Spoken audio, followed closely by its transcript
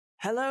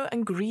Hello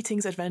and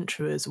greetings,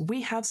 adventurers.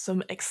 We have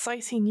some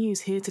exciting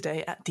news here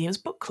today at DM's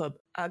Book Club.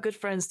 Our good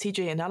friends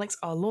TJ and Alex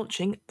are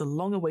launching the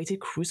long-awaited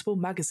Crucible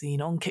magazine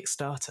on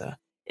Kickstarter.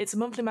 It's a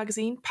monthly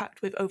magazine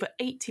packed with over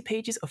 80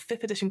 pages of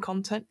 5th edition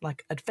content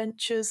like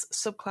adventures,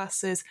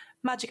 subclasses,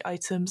 magic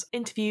items,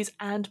 interviews,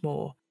 and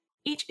more.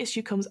 Each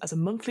issue comes as a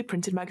monthly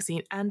printed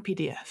magazine and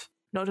PDF.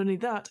 Not only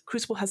that,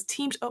 Crucible has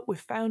teamed up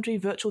with Foundry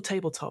Virtual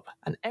Tabletop,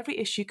 and every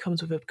issue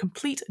comes with a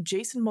complete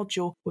JSON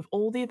module with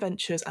all the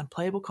adventures and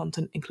playable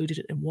content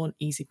included in one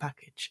easy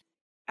package.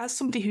 As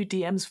somebody who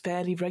DMs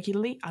fairly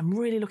regularly, I'm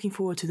really looking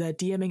forward to their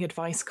DMing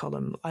advice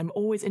column. I'm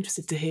always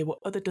interested to hear what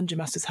other Dungeon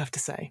Masters have to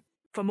say.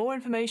 For more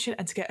information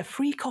and to get a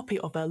free copy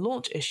of their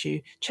launch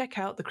issue, check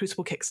out the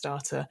Crucible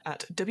Kickstarter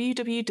at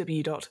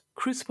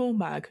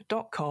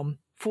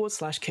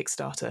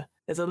www.cruciblemag.com/Kickstarter.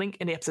 There's a link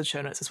in the episode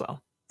show notes as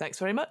well. Thanks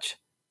very much.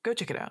 Go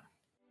check it out.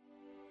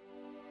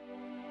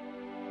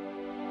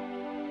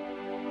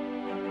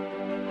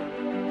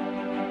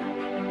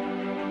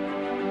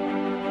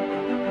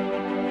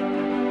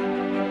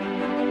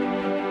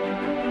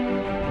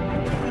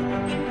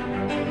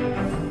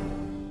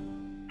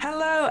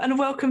 Hello and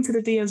welcome to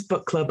the DM's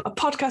Book Club, a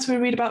podcast where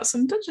we read about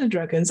some Dungeons &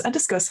 Dragons and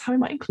discuss how we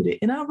might include it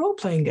in our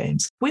role-playing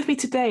games. With me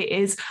today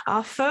is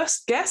our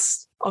first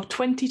guest of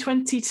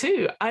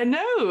 2022. I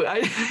know.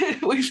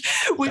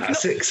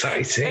 That's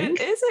exciting.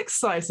 It is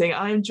exciting.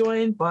 I'm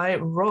joined by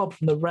Rob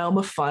from the Realm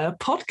of Fire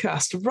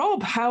podcast.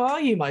 Rob, how are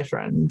you, my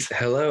friend?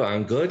 Hello,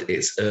 I'm good.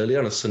 It's early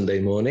on a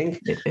Sunday morning.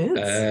 It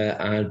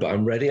is. But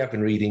I'm ready. I've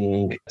been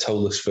reading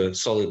Ptolus for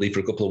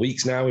a couple of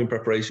weeks now in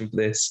preparation for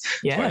this.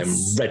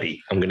 Yes. So I'm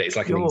ready. It's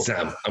like an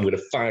exam. I'm going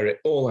to fire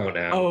it all out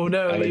now. Oh,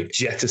 no. And then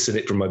jettison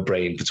it from my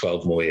brain for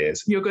 12 more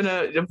years. You're going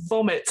to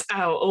vomit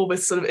out all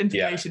this sort of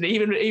information. Yeah.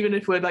 Even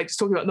if we're like just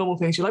talking about normal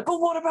things, you're like, but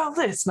what about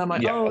this? And I'm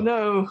like, oh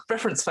no,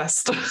 reference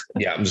fest.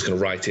 Yeah, I'm just going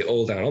to write it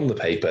all down on the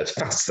paper as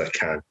fast as I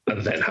can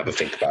and then have a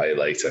think about it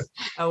later.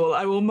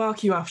 I will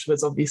mark you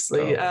afterwards,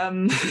 obviously.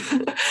 Oh.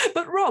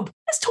 But Rob,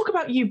 let's talk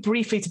about you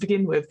briefly to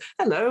begin with.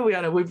 Hello,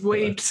 we've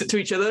waved to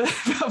each other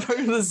over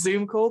the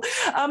Zoom call.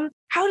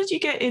 How did you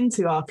get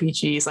into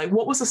RPGs? Like,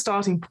 what was the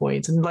starting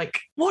point? And like,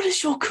 what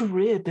has your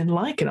career been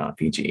like in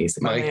RPGs,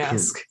 if I may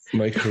ask?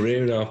 My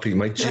career in RPG,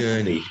 my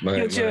journey.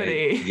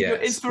 Your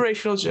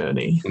inspirational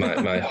journey.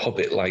 my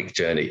Hobbit-like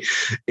journey.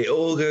 It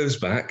all goes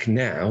back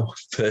now,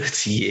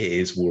 30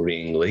 years,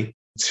 worryingly,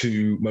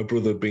 to my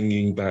brother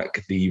bringing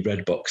back the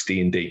red box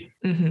D&D.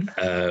 Mm-hmm.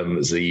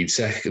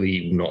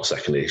 Not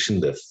second edition,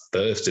 the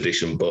first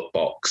edition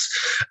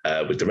box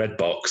with the red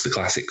box, the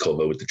classic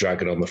cover with the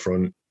dragon on the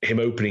front. Him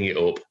opening it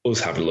up, us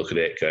having a look at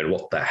it, going,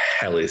 "What the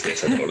hell is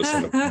this? I don't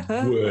understand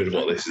a word of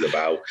what this is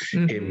about."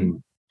 Mm-hmm.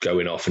 Him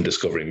going off and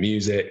discovering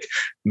music,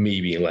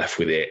 me being left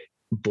with it.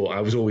 But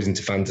I was always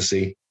into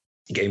fantasy.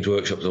 Games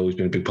Workshop has always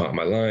been a big part of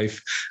my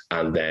life.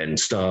 And then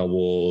Star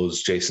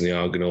Wars, Jason the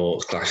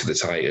Argonauts, Clash of the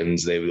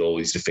Titans, they were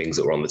always the things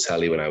that were on the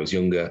telly when I was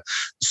younger.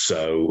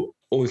 So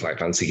always liked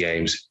fantasy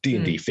games.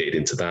 D&D fitted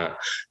into that.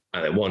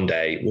 And then one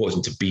day, walked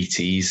into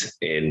BT's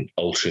in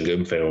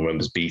Altrincham, if anyone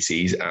remembers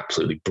BT's,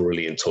 absolutely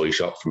brilliant toy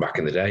shop from back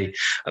in the day.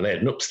 And they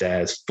had an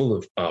upstairs full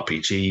of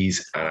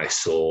RPGs, and I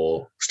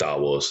saw Star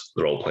Wars,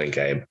 the role-playing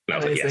game. And I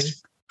was like,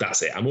 yes,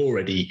 that's it. I'm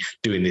already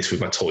doing this with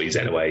my toys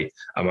anyway.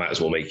 I might as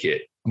well make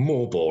it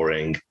more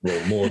boring,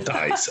 roll more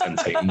dice and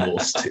take more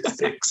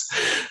statistics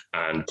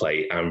and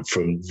play. And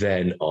from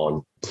then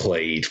on,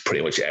 played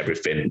pretty much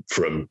everything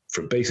from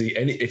basically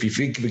if you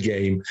think of a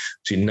game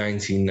between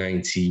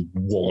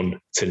 1991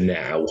 to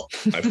now,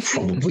 I've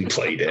probably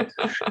played it.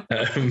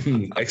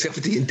 Except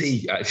for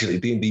D&D, actually.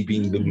 D&D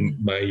being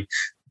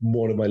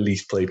one of my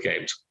least played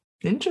games.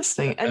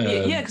 Interesting. And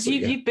because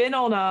you've been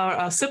on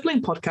our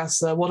sibling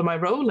podcast, What Am I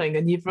Rolling?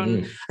 And you've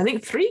run, I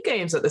think, 3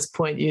 games at this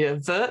point.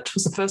 Vert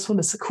was the first one.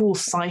 It's a cool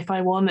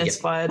sci-fi one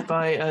inspired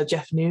by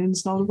Jeff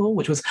Noon's novel,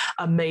 which was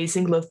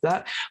amazing. Loved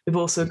that. We've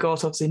also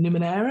got, obviously,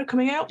 Numenera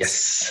coming out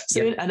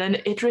soon. And then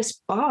Idris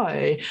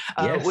Bai,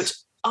 which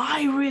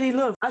I really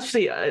love.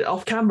 Actually,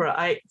 off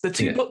camera, the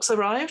 2 books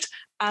arrived.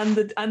 And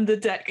the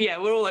deck,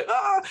 we're all like,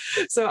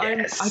 So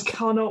I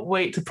cannot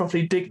wait to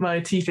properly dig my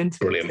teeth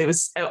into it. It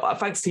was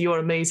thanks to your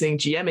amazing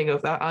GMing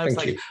of that. I was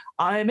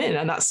I'm in,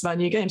 and that's my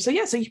new game. So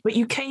but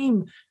you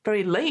came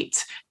very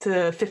late to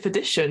 5th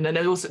edition, and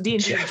also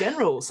D&D in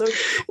general. So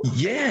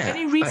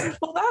any reason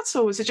for that,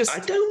 or was it just? I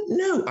don't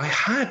know. I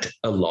had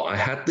a lot. I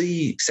had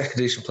the 2nd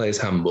edition Player's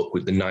Handbook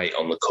with the knight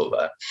on the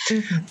cover,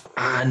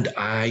 and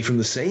I, from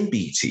the same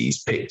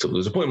BTs, picked up. There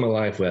was a point in my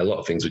life where a lot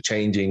of things were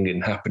changing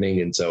and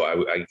happening, and so I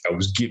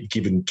was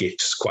given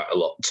gifts quite a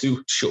lot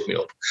to shut me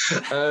up.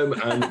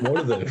 And one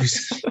of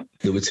those,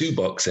 there were 2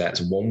 box sets.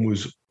 One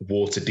was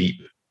Waterdeep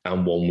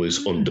and one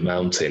was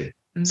Undermountain.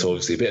 Mm-hmm. So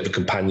obviously a bit of a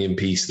companion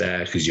piece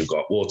there, because you've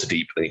got Waterdeep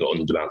and then you've got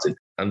Undermountain.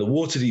 And the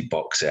Waterdeep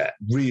box set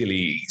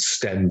really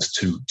stemmed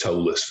to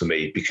Ptolus for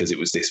me, because it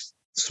was this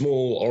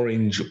small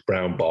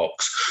orange-brown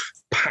box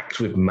packed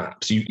with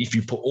maps. If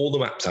you put all the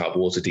maps out of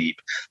Waterdeep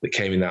that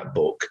came in that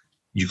book,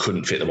 you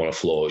couldn't fit them on a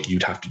floor.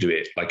 You'd have to do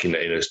it like in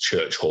a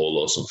church hall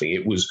or something.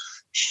 It was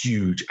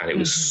huge and it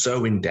was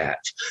so in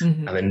depth.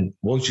 And then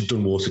once you'd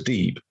done Water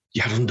Deep,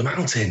 you had Under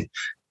Mountain.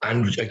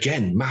 And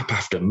again, map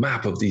after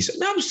map of these.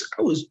 I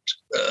was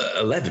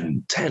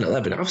 11. I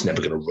was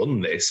never going to run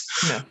this.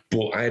 No.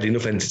 But I had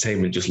enough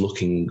entertainment just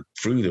looking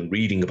through them,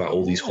 reading about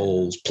all these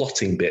halls,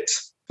 plotting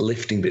bits,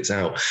 lifting bits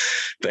out.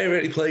 Very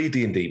rarely played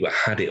D&D, but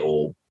had it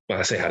all. When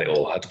I say had it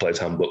all, I had to play his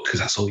handbook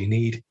because that's all you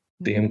need.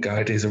 DM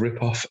Guide is a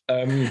rip-off.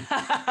 And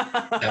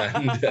had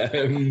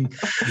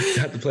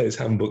to play his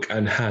handbook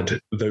and had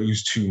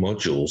those 2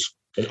 modules.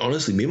 And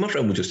honestly, me and my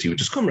friend would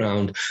just come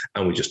around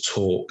and we'd just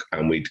talk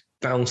and we'd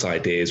bounce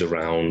ideas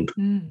around,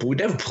 but we'd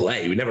never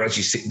play. We'd never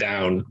actually sit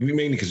down,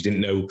 mainly because we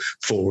didn't know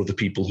 4 other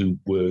people who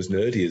were as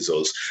nerdy as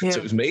us. Yeah. So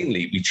it was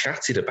mainly, we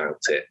chatted about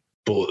it,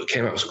 but it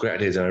came out with some great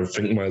ideas. And I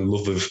think my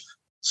love of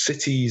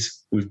cities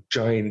with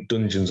giant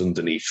dungeons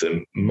underneath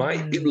them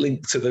might be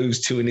linked to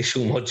those 2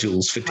 initial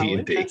modules for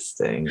D&D.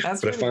 Interesting.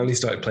 But I finally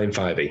started playing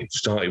 5e.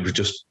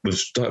 We've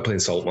started playing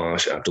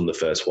Saltmarsh. I've done the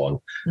first one,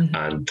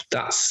 and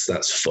that's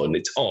fun.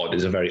 It's odd.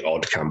 It's a very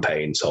odd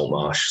campaign,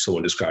 Saltmarsh.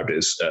 Someone described it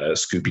as a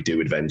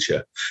Scooby-Doo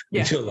adventure.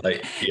 Yeah. You're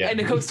like, in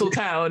a coastal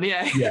town,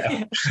 yeah.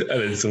 And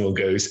then someone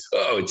goes,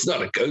 "Oh, it's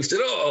not a ghost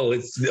at all.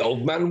 It's the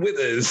old man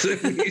Withers."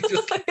 It's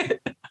just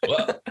like,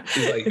 what?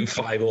 It's like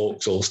 5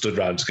 orcs all stood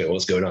around just going,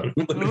 "What's going on?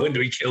 When do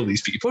we kill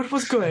these people?"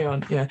 What's going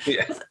on? Yeah.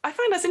 I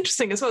find that's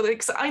interesting as well.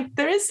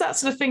 There is that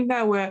sort of thing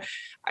now where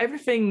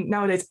everything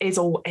nowadays is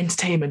all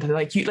entertainment, and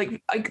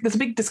there's a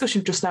big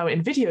discussion just now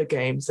in video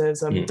games.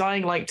 There's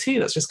Dying Light 2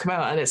 that's just come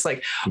out, and it's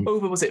like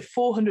over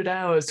 400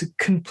 hours to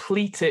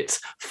complete it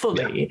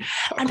fully,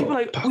 and people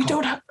are like, we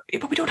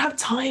don't have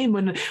time,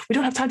 and we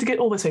don't have time to get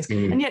all those things,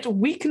 and yet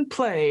we can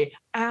play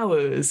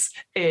hours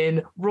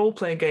in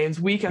role-playing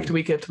games week after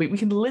week after week. We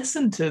can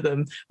listen to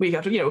them week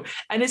after,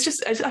 and it's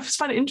just, I just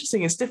find it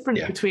interesting. It's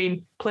different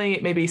between playing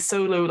it maybe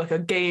solo, like a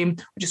game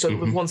just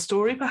with one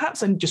story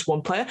perhaps and just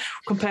one player,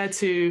 compared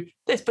to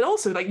this. But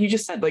also, like you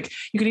just said, like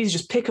you could easily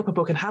just pick up a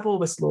book and have all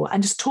this lore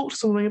and just talk to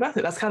someone about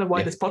it. That's kind of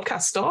why this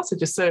podcast started,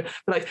 just so,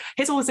 but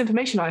here's all this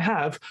information I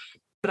have,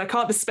 but I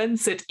can't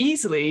dispense it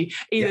easily,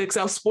 either because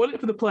I'll spoil it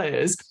for the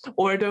players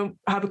or I don't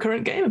have a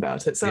current game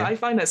about it. So I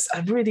find that's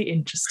a really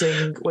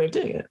interesting way of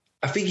doing it.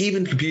 I think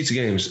even computer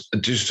games,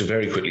 just to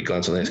very quickly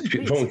glance on this,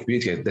 computer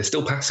games, they're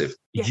still passive.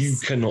 Yes. You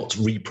cannot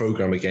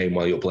reprogram a game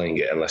while you're playing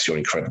it unless you're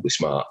incredibly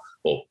smart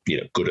or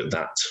good at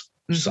that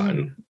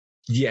side.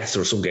 Yes,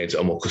 there are some games that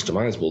are more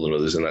customizable than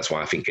others, and that's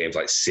why I think games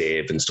like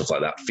Civ and stuff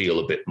like that feel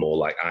a bit more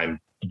like I'm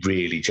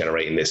really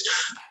generating this.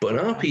 But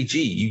an RPG,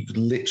 you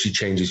literally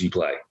change as you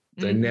play.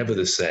 They're never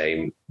the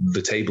same.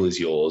 The table is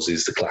yours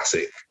is the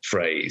classic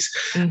phrase.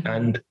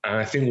 And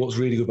I think what's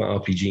really good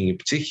about RPGing in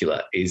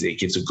particular is it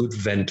gives a good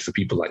vent for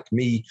people like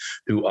me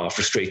who are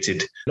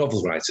frustrated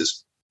novel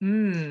writers.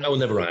 I will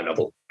never write a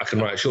novel. I can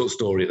write a short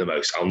story at the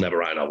most. I'll never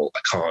write a novel.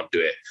 I can't do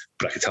it,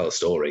 but I can tell a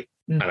story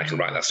and I can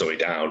write that story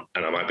down,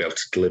 and I might be able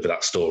to deliver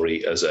that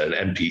story as an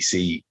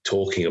NPC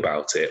talking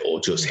about it, or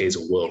just here's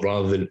a world,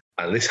 rather than,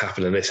 and this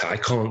happened and this. I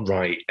can't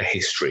write a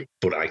history,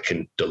 but I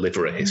can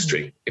deliver a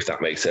history, if that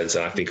makes sense.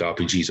 And I think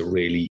RPGs are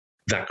really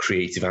that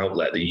creative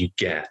outlet that you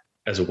get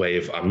as a way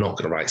of, I'm not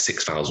going to write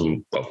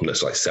 6,000, well,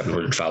 that's like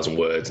 700,000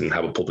 words and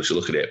have a publisher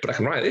look at it, but I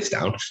can write this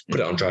down,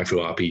 put it on Drive Through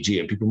RPG,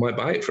 and people might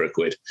buy it for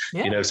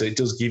 £1. So it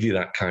does give you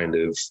that kind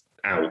of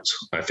out,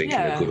 I think, in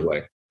a good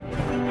way.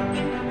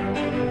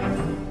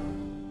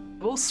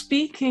 Well,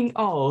 speaking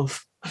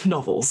of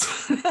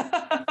novels,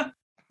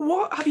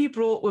 what have you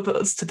brought with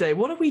us today?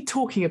 What are we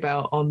talking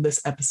about on this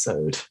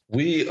episode?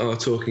 We are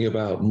talking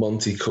about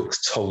Monte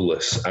Cook's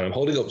Ptolus, and I'm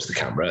holding up to the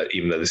camera,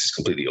 even though this is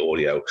completely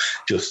audio,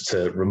 just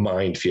to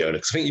remind Fiona,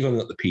 because I think you've only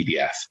got the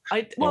PDF.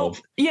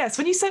 Yes,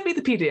 when you sent me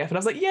the PDF, and I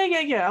was like,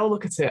 yeah, I'll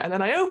look at it. And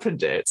then I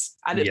opened it,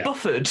 and it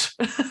buffered.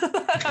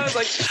 I was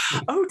like,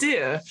 oh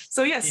dear.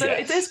 So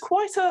there's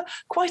quite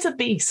a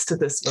beast to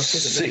this book,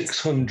 isn't it?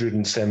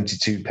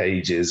 672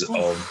 pages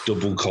of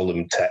double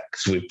column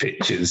text with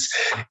pictures.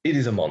 It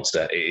is a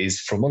monster. It is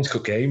from Monte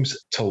Cook Games.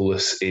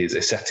 Ptolus is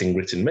a setting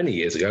written many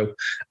years ago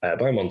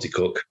by Monte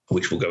Cook,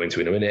 which we'll go into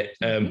in a minute.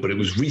 But it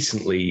was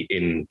recently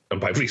and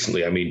by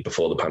recently I mean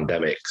before the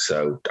pandemic,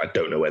 so I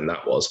don't know when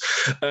that was,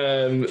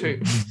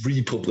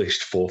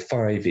 republished for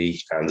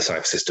 5e and the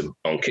Cypher system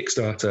on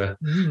Kickstarter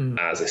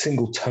as a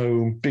single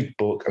tome, big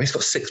book. I mean, it's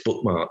got 6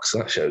 bookmarks, so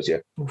that shows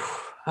you.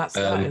 Oof, that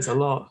is a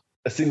lot.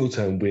 A single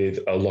tome with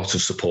a lot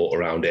of support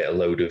around it, a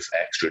load of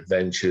extra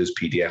adventures,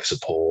 PDF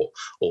support,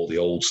 all the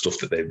old stuff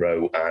that they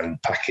wrote, and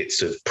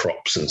packets of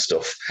props and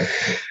stuff.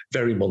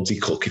 Very Monte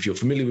Cook. If you're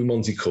familiar with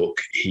Monte Cook,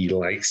 he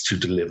likes to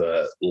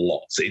deliver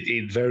lots.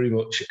 It's very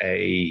much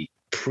a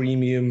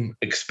premium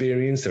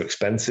experience. They're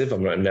expensive.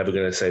 I'm never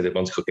going to say that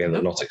Monte Cook games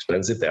are not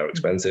expensive. They're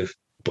expensive,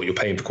 but you're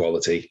paying for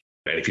quality.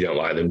 And if you don't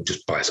like them,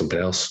 just buy something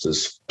else.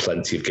 There's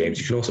plenty of games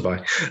you can also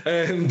buy.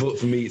 But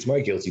for me, it's my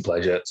guilty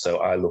pleasure. So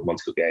I love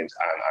Monte Cook games,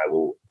 and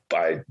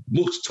I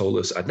looked at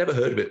Ptolus. I'd never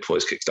heard of it before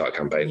his Kickstarter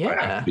campaign. Yeah.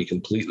 I have to be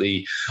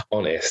completely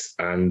honest.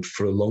 And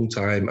for a long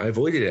time, I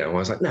avoided it. And I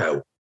was like,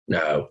 no.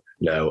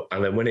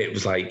 And then when it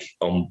was like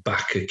on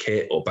Backer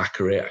Kit or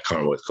Backer It, I can't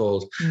remember what it's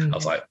called, I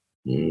was like,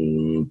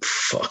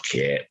 fuck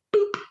it.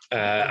 Boop.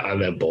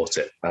 And then bought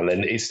it. And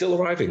then it's still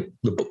arriving.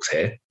 The book's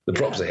here. The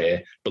props are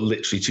here. But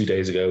literally 2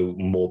 days ago,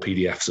 more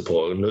PDF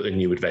support, a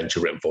new adventure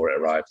written for it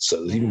arrived. So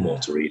there's even more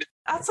to read.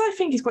 That's, I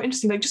think, is quite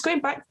interesting. Like, just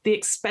going back to the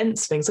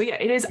expense thing. So, yeah,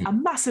 it is a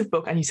massive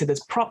book. And you said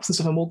there's props and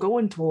stuff, and we'll go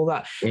into all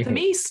that. For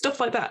me, stuff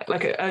like that,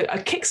 like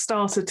a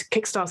Kickstarter to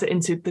kickstart it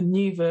into the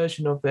new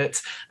version of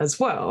it as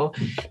well,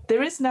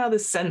 there is now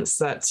this sense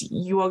that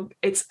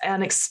it's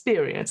an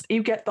experience.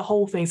 You get the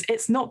whole thing.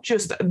 It's not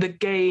just the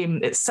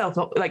game itself,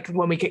 not like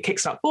when we get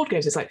Kickstart board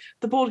games, it's like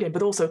the board game,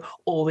 but also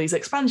all these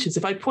expansions.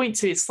 If I point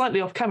to, it's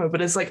slightly off camera, but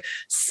there's like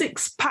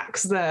 6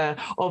 packs there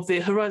of the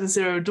Horizon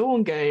Zero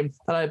Dawn game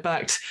that I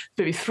backed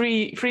maybe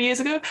three years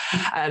ago,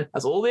 and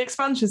has all the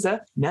expansions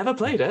there. Never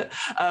played it,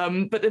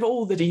 but they've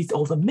all the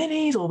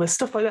minis, all this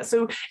stuff like that.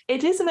 So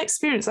it is an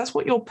experience. That's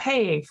what you're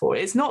paying for.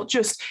 It's not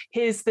just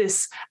here's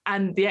this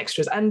and the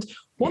extras. And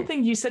one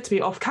thing you said to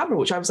me off camera,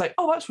 which I was like,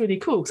 oh, that's really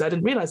cool, because I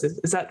didn't realize this,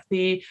 is that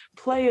the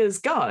player's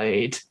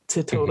guide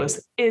to Ptolus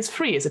is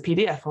free as a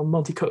PDF on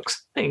Monte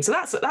Cook's thing. So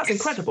that's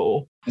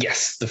incredible.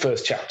 Yes, the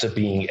first chapter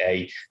being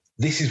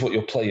this is what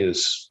your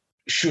players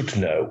should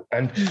know.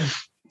 And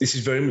this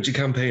is very much a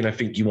campaign I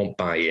think you want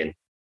buy-in.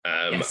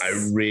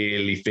 I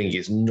really think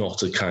it's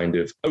not a kind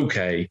of,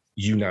 okay,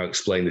 you now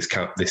explain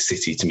this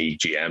city to me,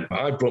 GM.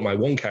 I brought my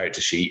 1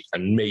 character sheet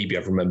and maybe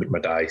I've remembered my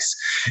dice.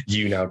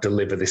 You now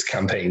deliver this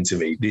campaign to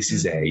me. This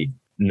is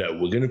no,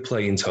 we're going to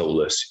play in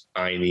Ptolus.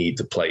 I need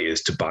the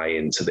players to buy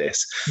into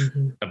this.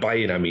 And by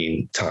in, I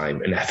mean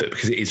time and effort,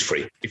 because it is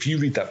free. If you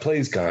read that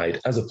player's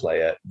guide as a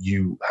player,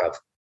 you have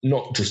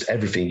not just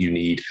everything you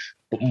need,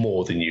 but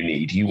more than you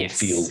need. You will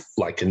feel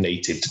like a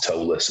native to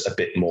Ptolus a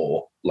bit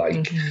more.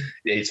 Like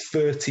it's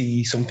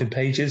 30-something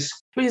pages.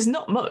 Which is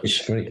not much. It's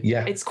free.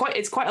 Yeah. It's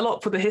quite a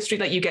lot for the history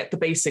that you get the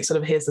basic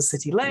sort of, here's the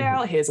city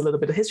layout, here's a little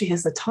bit of history,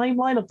 here's the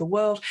timeline of the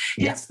world,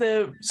 here's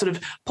the sort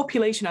of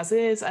population as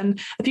is, and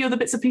a few other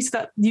bits and pieces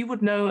that you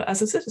would know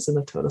as a citizen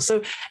of Ptolus.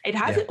 So it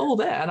has it all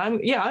there. And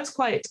I was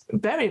quite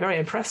very, very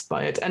impressed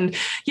by it. And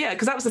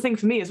because that was the thing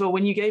for me as well,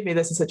 when you gave me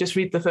this and said, just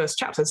read the first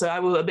chapter. So I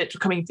will a bit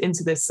coming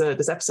into this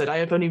episode, I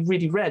have only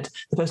really read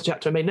the first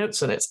chapter and made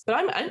notes on it. But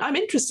I'm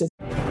interested.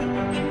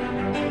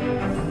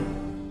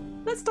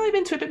 Let's dive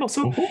into it a bit more.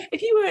 So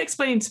if you were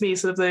explaining to me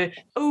sort of the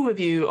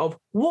overview of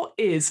what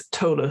is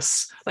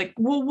Ptolus, like,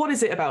 well, what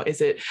is it about? Is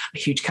it a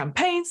huge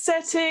campaign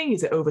setting?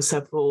 Is it over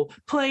several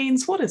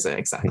planes? What is it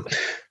exactly?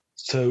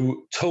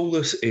 So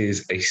Ptolus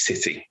is a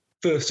city.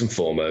 First and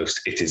foremost,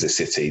 it is a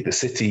city. The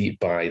city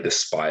by the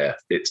Spire,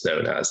 it's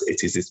known as.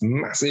 It is this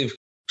massive,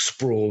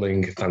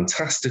 sprawling,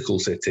 fantastical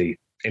city,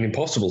 an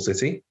impossible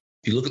city.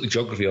 If you look at the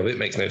geography of it, it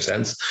makes no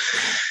sense.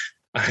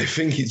 I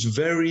think it's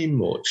very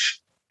much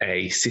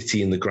a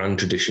city in the grand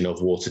tradition of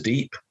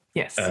Waterdeep,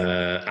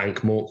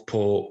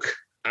 Ankh-Morpork,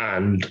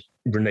 and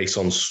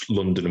Renaissance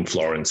London and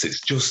Florence. It's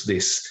just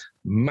this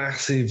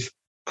massive,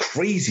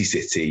 crazy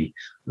city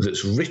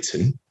that's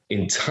written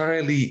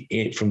entirely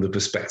from the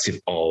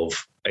perspective of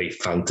a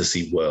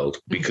fantasy world.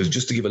 Because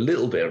just to give a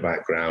little bit of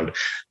background,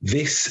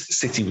 this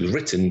city was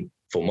written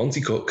for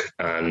Monte Cook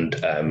and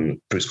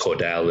Bruce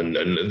Cordell and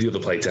the other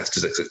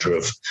playtesters, etc.,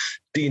 of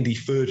D&D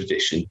 3rd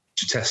edition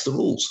to test the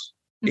rules.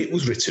 It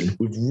was written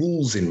with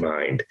rules in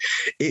mind.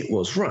 It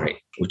was, right,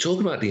 we're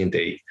talking about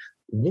D&D.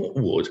 What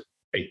would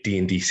a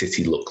D&D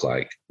city look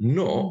like?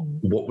 Not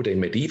what would a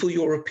medieval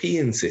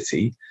European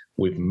city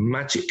with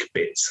magic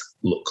bits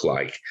look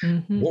like?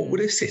 What would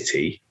a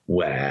city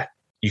where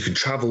you can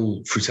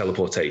travel through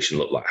teleportation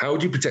look like? How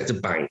would you protect a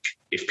bank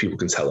if people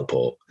can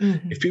teleport?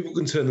 If people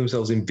can turn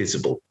themselves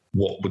invisible,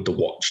 what would the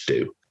watch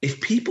do? If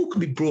people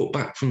can be brought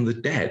back from the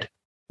dead,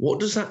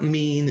 what does that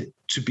mean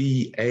to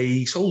be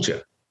a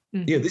soldier?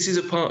 This is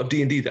a part of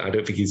D&D that I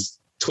don't think is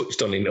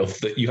touched on enough,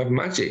 that you have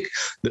magic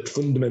that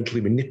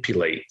fundamentally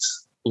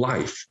manipulates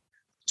life.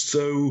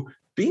 So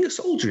being a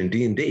soldier in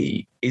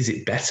D&D, is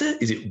it better?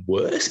 Is it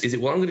worse? Is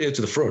it, well, I'm going to go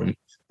to the front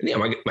and I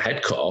might get my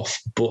head cut off,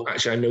 but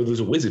actually I know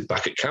there's a wizard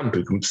back at camp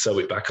who can sew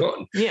it back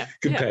on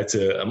compared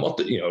to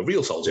a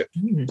real soldier.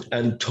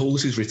 And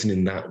Ptolus is written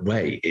in that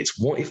way. It's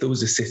what if there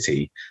was a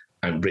city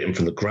and written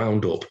from the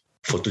ground up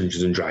for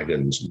Dungeons and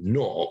Dragons,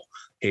 not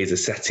here's a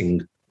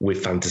setting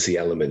with fantasy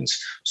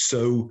elements.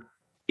 So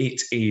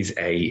it is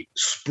a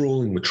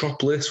sprawling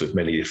metropolis with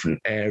many different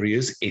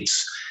areas.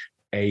 It's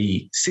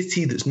a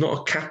city that's not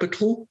a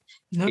capital.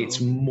 No. It's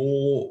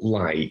more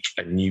like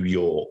a New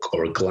York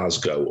or a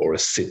Glasgow or a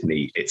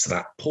Sydney. It's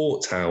that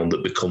port town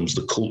that becomes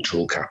the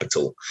cultural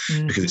capital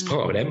because it's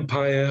part of an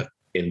empire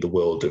in the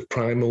world of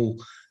Primal.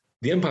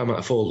 The empire might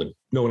have fallen.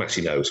 No one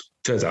actually knows.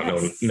 Turns out no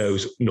one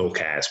knows nor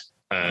cares.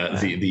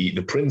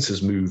 The prince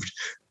has moved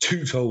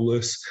to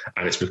Ptolus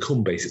and it's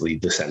become basically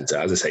the center.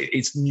 As I say,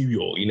 it's New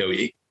York.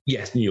 New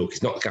York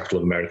is not the capital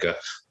of America.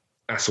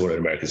 ask someone in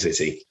American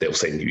City, they'll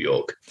say New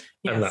York.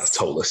 Yes. And that's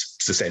Ptolus.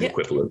 It's the same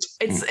equivalent.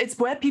 It's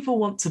where people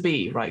want to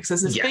be, right?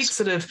 Because there's this big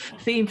sort of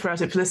theme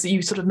throughout it. For this,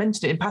 you sort of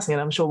mentioned it in passing,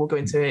 and I'm sure we'll go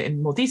into it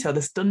in more detail.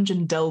 This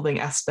dungeon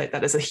delving aspect, that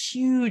there's a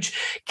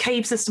huge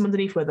cave system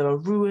underneath where there are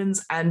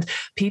ruins, and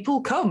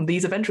people come.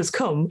 These adventurers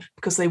come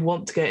because they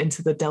want to get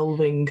into the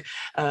delving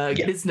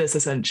business,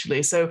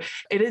 essentially. So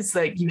it is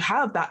like you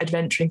have that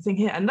adventuring thing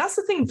here, and that's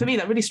the thing for me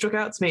that really struck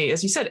out to me.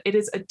 As you said, it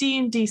is a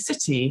D&D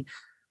city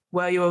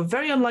where you're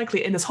very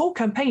unlikely in this whole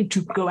campaign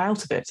to go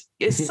out of it.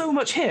 It's so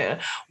much here.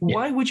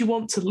 Why would you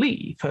want to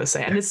leave, per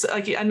se? And it's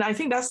like, and I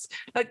think that's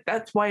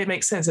why it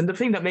makes sense. And the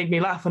thing that made me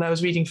laugh when I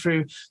was reading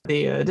through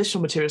the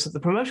additional materials of the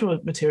promotional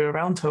material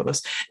around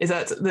Ptolus is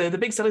that the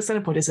big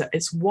selling point is that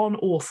it's one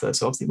author,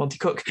 so obviously Monte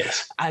Cook,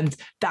 and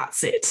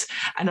that's it.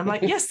 And I'm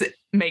like, yes, it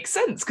makes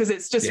sense because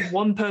it's just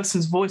one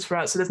person's voice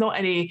throughout. So there's not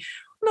any.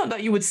 Not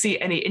that you would see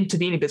any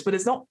intervening bits, but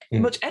there's not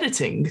much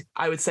editing,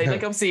 I would say.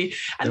 Like, obviously,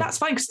 and that's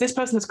fine because this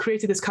person has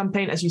created this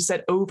campaign, as you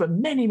said, over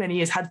many, many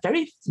years, had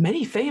very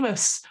many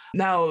famous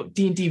now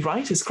D&D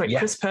writers.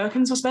 Chris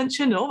Perkins was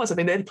mentioned and all that. I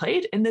mean, they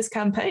played in this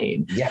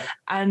campaign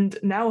and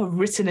now have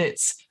written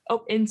it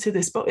up into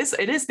this book.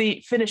 It is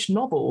the finished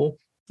novel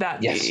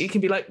that it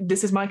can be like,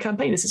 this is my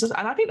campaign. This is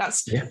and I think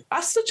that's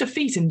such a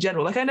feat in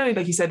general. Like, I know,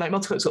 like you said, like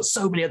Monte Cook's got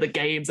so many other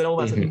games and all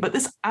that, but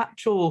this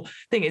actual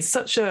thing is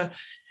such a.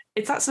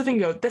 It's that sort of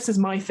thing. This is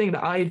my thing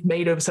that I've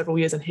made over several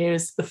years, and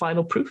here's the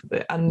final proof of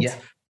it. And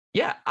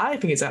I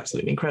think it's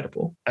absolutely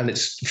incredible. And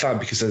it's fun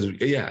because, as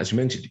you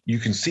mentioned, you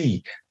can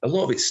see a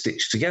lot of it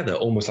stitched together,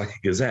 almost like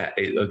a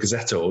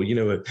Gazetta,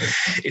 or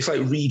it's like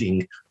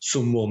reading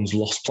someone's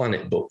Lost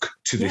Planet book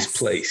to this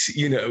place.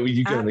 You go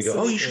and they go,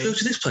 oh, you should go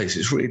to this place.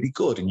 It's really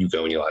good. And you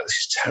go and you're like, this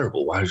is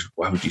terrible. Why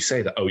would you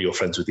say that? Oh, you're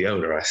friends with the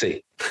owner. I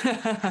see.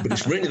 But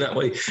it's written that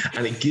way,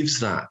 and it gives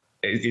that.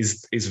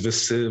 Is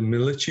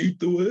verisimilitude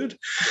the word?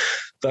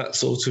 That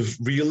sort of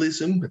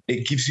realism.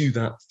 It gives you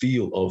that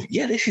feel of,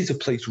 this is a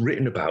place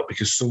written about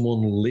because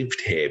someone lived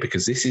here,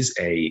 because this is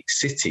a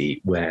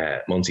city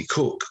where Monte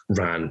Cook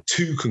ran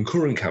 2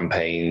 concurrent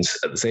campaigns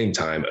at the same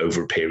time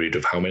over a period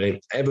of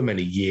ever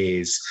many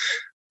years.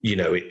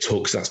 It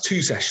took, so that's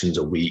 2 sessions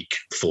a week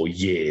for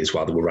years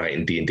while they were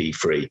writing D&D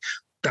 3.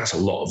 That's a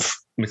lot of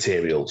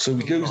material. So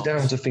it goes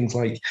down to things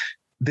like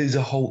there's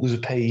a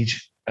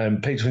page.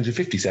 Page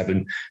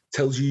 157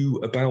 tells you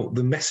about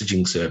the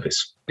messaging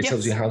service. It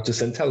tells you how to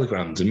send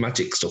telegrams and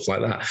magic stuff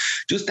like that.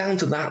 Just down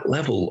to that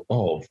level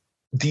of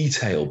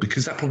detail,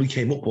 because that probably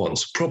came up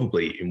once.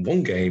 Probably in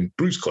one game,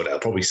 Bruce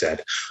Cordell probably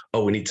said,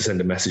 oh, we need to send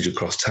a message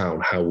across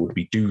town. How would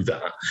we do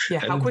that? Yeah,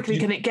 how quickly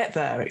can it get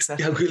there,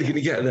 etc. How quickly can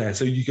it get there?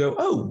 So you go,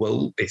 oh,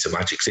 well, it's a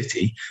magic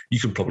city. You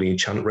can probably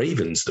enchant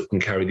ravens that can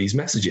carry these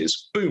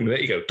messages. Boom,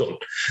 there you go, done.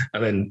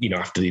 And then,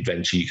 after the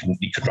adventure,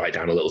 you could write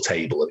down a little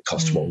table and it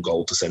costs 1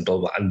 gold to send, blah,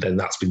 blah, and then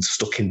that's been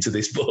stuck into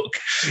this book.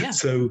 Yeah.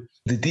 So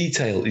the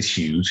detail is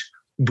huge,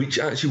 which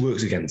actually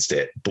works against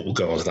it, but we'll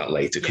go on to that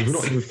later, because we're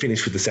not even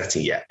finished with the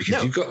setting yet,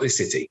 because you've got this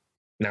city.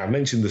 Now, I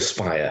mentioned the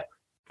Spire.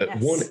 At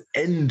one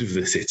end of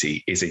the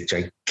city is a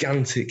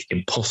gigantic,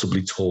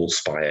 impossibly tall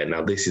spire.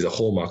 Now, this is a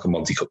hallmark of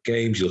Monte Cook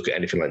games. You look at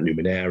anything like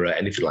Numenera,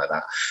 anything like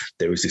that.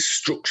 There is this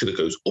structure that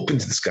goes up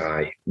into the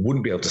sky,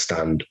 wouldn't be able to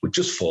stand, would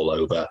just fall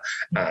over,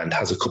 and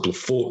has a couple of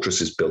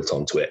fortresses built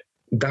onto it.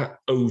 That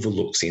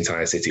overlooks the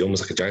entire city,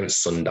 almost like a giant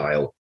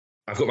sundial.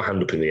 I've got my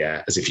hand up in the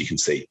air as if you can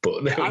see,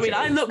 but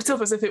I looked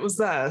up as if it was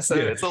there, so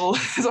it's all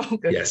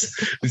good. Yes,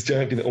 this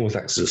giant thing that almost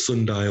acts as a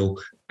sundial,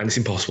 and it's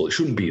impossible. It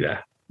shouldn't be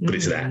there, but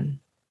it's there,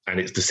 and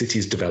the city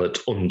is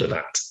developed under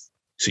that.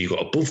 So you've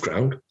got above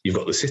ground, you've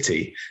got the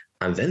city,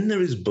 and then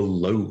there is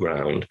below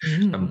ground,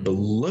 and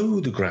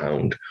below the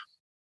ground.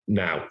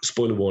 Now,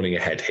 spoiler warning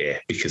ahead here,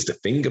 because the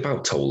thing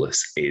about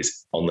Ptolus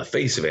is, on the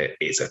face of it,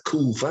 it's a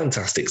cool,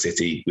 fantastic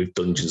city with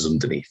dungeons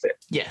underneath it.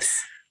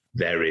 Yes,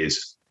 there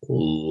is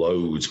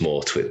loads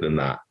more to it than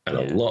that, and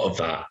a lot of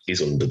that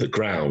is under the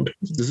ground.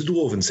 There's a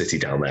dwarven city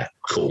down there.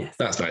 Cool.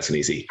 That's nice and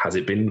easy. Has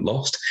it been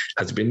lost?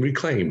 Has it been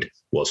reclaimed?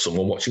 Was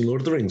someone watching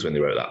Lord of the Rings when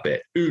they wrote that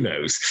bit? Who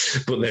knows?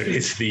 But there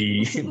is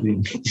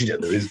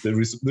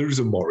there is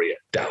a Moria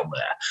down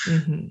there.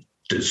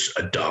 There's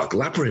a dark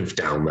labyrinth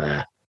down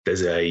there.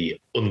 There's a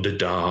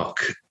underdark,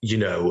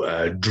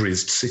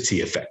 drizzed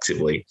city,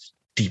 effectively.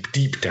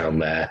 Deep down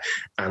there,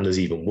 and there's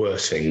even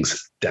worse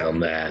things down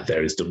there.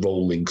 There is the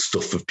rolling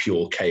stuff of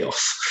pure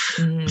chaos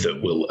that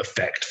will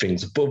affect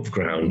things above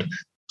ground.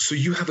 So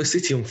you have a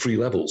city on 3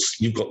 levels.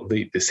 You've got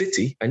the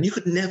city, and you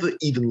could never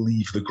even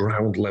leave the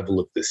ground level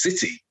of the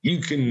city. You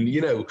can,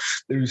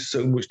 there is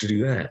so much to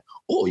do there.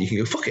 Or you can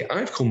go, fuck it,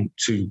 I've come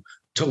to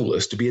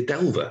Ptolus to be a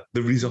delver.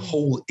 There is a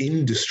whole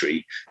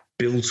industry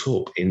built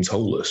up in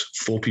Ptolus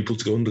for people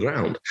to go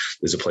underground.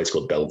 There's a place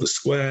called Delver's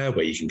Square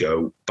where you can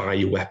go buy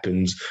your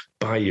weapons,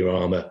 buy your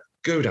armor,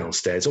 go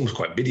downstairs, almost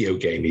quite video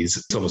gamey.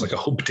 It's almost like a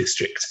hub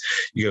district.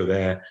 You go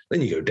there,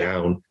 then you go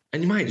down,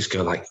 and you might just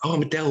go like, oh,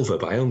 I'm a delver,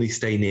 but I only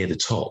stay near the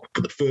top.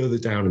 But the further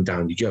down and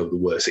down you go, the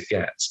worse it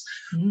gets,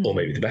 or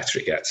maybe the better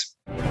it gets.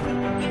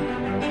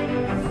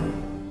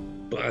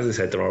 But as I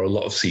said, there are a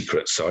lot of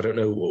secrets. So I don't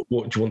know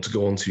what do you want to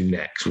go on to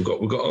next. We've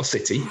got our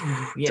city.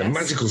 Yes. It's a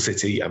magical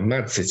city, a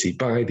mad city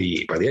by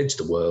the edge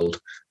of the world.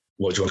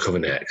 What do you want to cover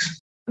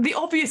next? The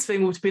obvious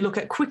thing would be look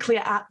at quickly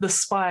at the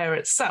spire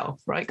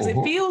itself, right? Because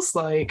it feels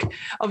like,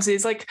 obviously,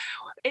 it's like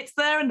it's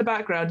there in the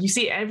background. You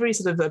see every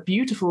sort of a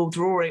beautiful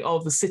drawing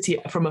of the city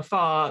from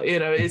afar. You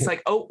know, it's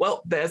like, oh,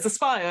 well, there's the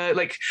spire.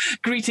 Like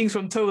greetings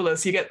from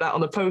Ptolus. You get that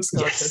on a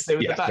postcard. Yes,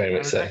 with the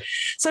background.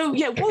 So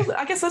yeah, well,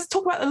 I guess let's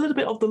talk about a little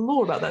bit of the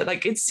lore about that.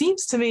 Like, it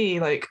seems to me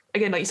like,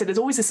 again, like you said, there's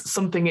always this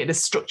something in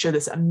this structure,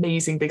 this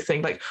amazing big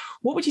thing. Like,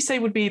 what would you say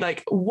would be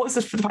like, what's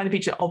the defining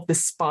feature of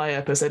this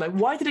spire per se? Like,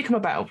 why did it come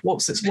about? Why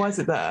is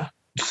it there?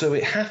 So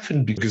it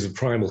happened because of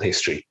primal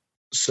history.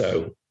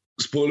 So,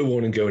 spoiler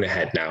warning going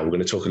ahead now, we're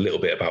going to talk a little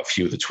bit about a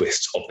few of the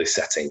twists of this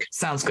setting.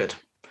 Sounds good.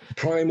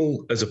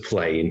 Primal as a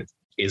plane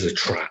is a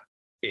trap.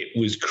 It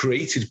was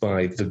created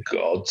by the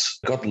gods,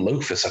 God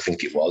Lophus, I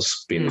think it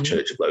was, being the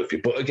Church of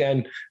Lophi. But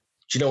again, do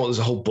you know what? There's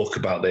a whole book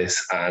about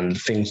this and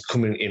things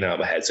coming in and out of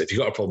my head. So if you've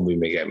got a problem, we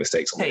may get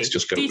mistakes on this.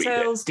 Just go read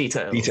it.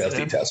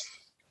 Details.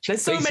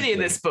 There's so many in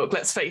this book,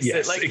 let's face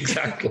it. Like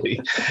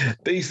exactly.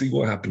 Basically,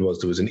 what happened was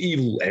there was an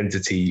evil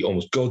entity,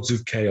 almost gods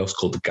of chaos,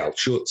 called the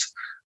Galchut.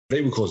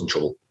 They were causing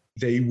trouble.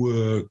 They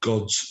were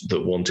gods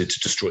that wanted to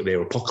destroy. They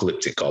were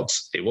apocalyptic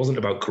gods. It wasn't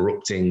about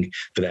corrupting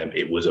for them.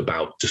 It was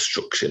about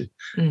destruction.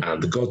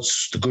 And the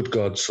good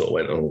gods sort of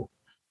went, oh,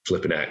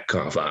 flipping out,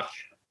 can't have that.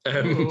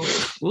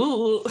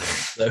 So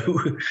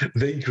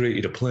they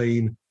created a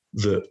plane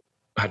that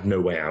had no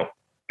way out.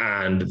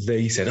 And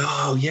they said,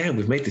 oh, yeah,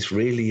 we've made this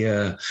really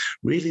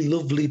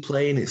lovely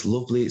plane. It's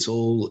lovely. It's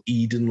all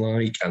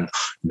Eden-like and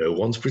no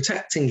one's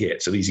protecting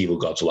it. So these evil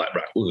gods are like,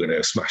 right, we're going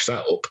to smash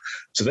that up.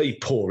 So they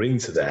pour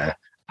into there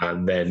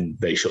and then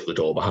they shut the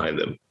door behind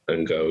them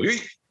and go,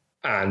 eek!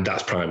 And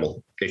that's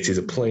primal. It is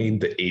a plane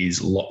that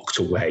is locked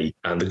away.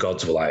 And the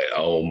gods were like,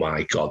 oh,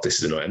 my God, this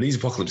is annoying. And these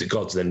apocalyptic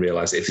gods then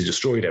realized if they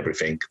destroyed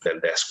everything, then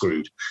they're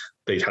screwed.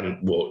 They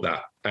hadn't worked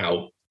that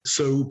out.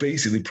 So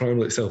basically,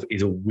 Primal itself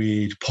is a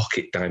weird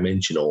pocket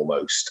dimension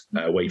almost,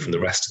 away from the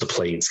rest of the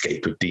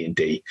planescape of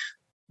D&D.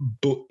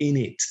 But in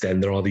it, then,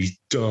 there are these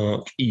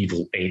dark,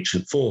 evil,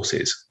 ancient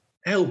forces,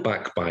 held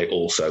back by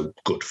also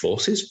good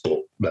forces, but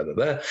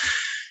there.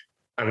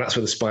 And that's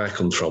where the Spire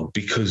comes from,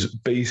 because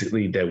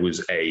basically there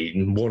was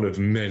one of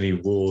many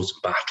wars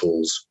and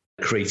battles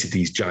created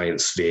these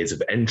giant spheres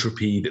of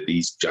entropy, that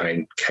these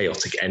giant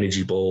chaotic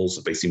energy balls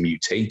that basically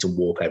mutate and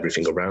warp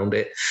everything around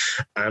it.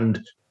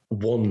 And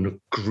one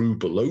grew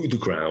below the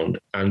ground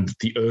and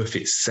the earth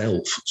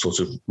itself sort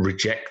of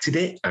rejected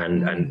it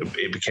and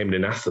it became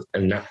an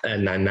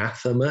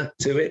anathema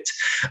to it.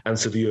 And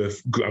so the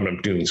earth, I'm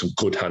doing some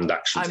good hand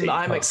action.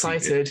 I'm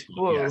excited.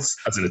 Yes,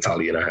 as an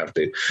Italian, I have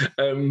to.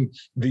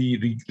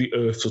 The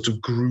earth sort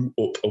of grew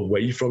up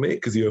away from it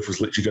because the earth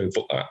was literally going,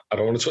 fuck that. I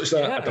don't want to touch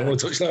that. Yeah. I don't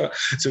want to touch that.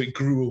 So it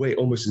grew away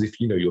almost as if,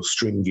 you're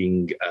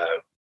stringing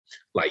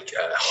like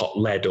hot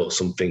lead or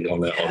something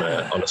on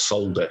a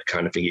solder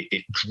kind of thing.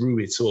 It drew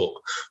it up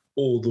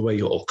all the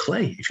way, or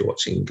clay if you're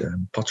watching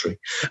pottery.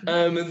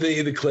 And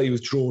the clay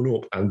was drawn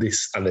up and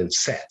then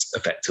set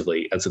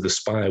effectively. And so the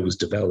spire was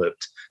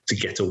developed to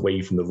get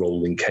away from the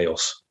rolling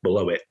chaos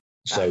below it.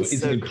 So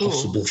it's an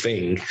impossible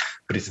thing,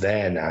 but it's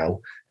there now.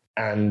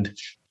 And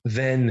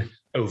then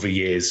over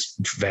years,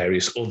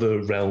 various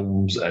other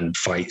realms and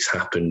fights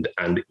happened.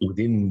 And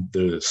within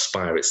the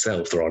Spire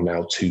itself, there are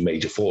now two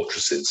major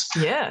fortresses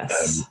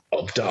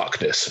of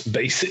darkness.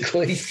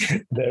 Basically,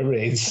 there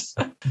is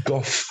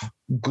Goth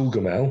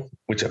Gulgamel,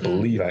 which I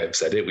believe I have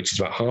said it, which is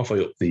about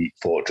halfway up the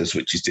fortress,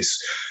 which is this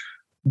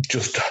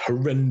just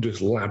horrendous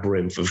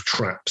labyrinth of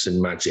traps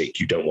and magic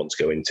you don't want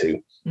to go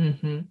into.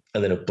 And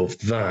then above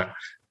that,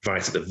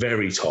 right at the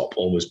very top,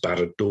 almost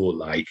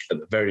Barad-dûr-like, at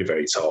the very,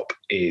 very top,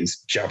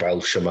 is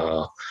Jabal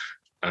Shammar.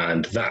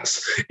 And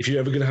that's, if you're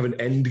ever going to have an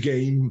end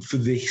game for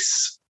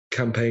this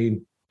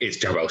campaign, it's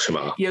Jabal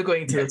Shammar. You're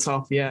going to the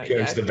top,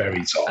 Going to the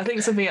very top. I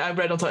think something I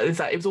read on top is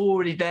that it was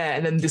already there,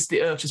 and then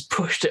the earth just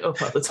pushed it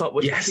up at the top,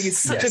 which I think is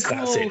such a cool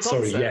concept.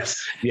 Sorry,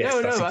 yes,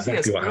 that's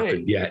exactly what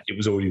happened. Yeah, it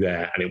was already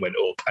there, and it went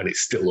up, and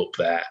it's still up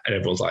there, and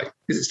everyone's like,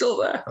 "Is it still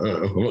there?" I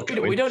don't know, I'm not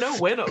going. We don't know.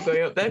 We're not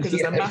going up there because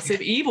there's a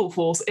massive evil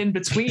force in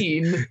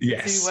between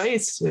two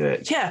ways to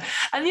it. Yeah,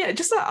 and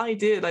just that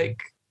idea,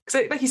 like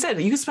you said,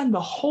 you can spend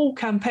the whole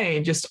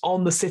campaign just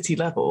on the city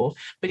level,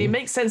 but it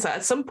makes sense that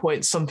at some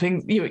point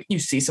something you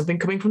see something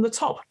coming from the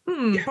top.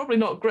 Probably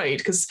not great,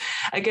 because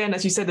again,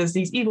 as you said, there's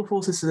these evil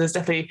forces, so there's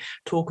definitely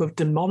talk of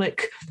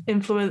demonic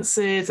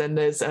influences, and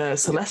there's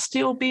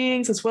celestial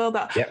beings as well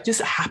that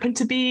just happen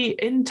to be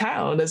in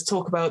town. There's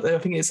talk about, I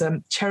think it's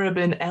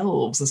cherubim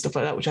elves and stuff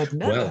like that, which I've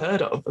never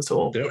heard of at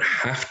all. They don't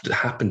have to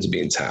happen to be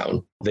in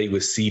town. They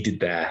were seeded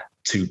there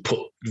to put,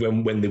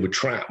 when they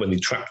trapped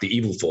the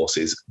evil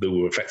forces, there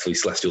were effectively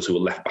celestials who were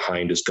left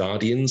behind as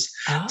guardians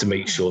to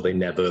make sure they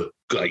never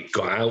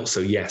got out. So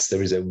yes,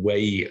 there is a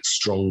way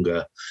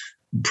stronger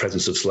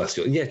presence of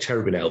celestial. Yeah,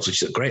 cherubim elves,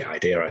 which is a great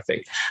idea, I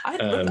think.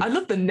 I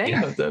love the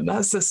name of them.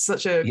 That's just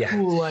such a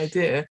cool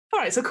idea. All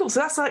right, so cool. So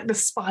that's like the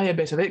Spire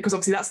bit of it, because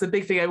obviously that's the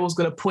big thing everyone's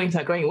going to point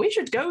at, going, we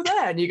should go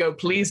there. And you go,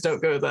 please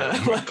don't go there.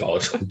 Oh my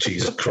God,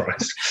 Jesus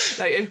Christ.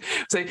 So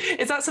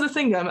it's that sort of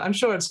thing. I'm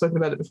sure I've spoken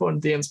about it before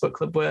in DM's book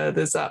club, where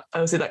there's that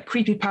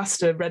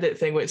creepypasta Reddit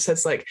thing which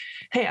says like,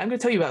 hey, I'm going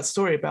to tell you about a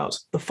story about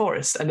the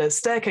forest, and there's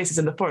staircases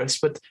in the forest,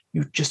 but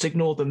you just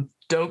ignore them.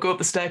 Don't go up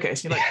the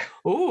staircase. And you're like,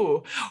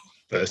 oh,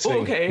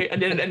 okay.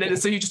 And then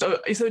so you just,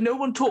 so no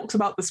one talks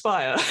about the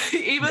Spire,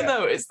 even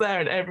though it's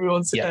there in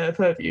everyone's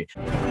purview.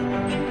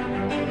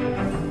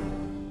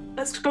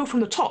 Let's go from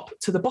the top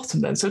to the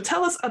bottom then. So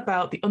tell us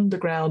about the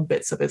underground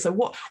bits of it. So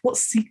what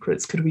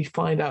secrets could we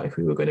find out if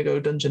we were going to go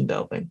dungeon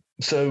delving?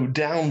 So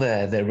down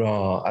there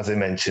are, as I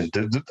mentioned,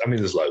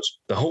 there's loads.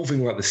 The whole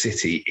thing about the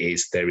city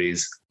is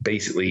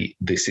basically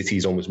the city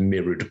is almost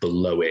mirrored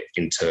below it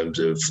in terms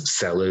of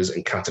cellars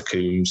and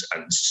catacombs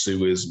and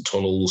sewers and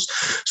tunnels.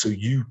 So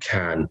you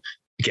can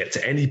get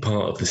to any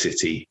part of the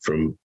city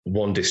from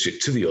one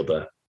district to the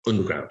other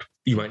underground.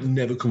 You might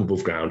never come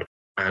above ground.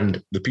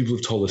 And the people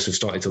of Ptolus have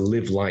started to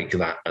live like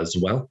that as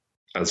well.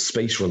 As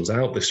space runs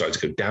out, they're starting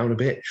to go down a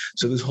bit.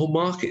 So there's whole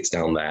markets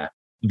down there.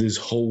 There's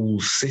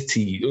whole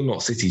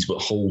not cities, but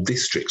whole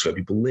districts where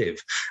people live.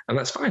 And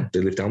that's fine.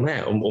 They live down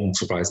there.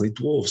 Unsurprisingly,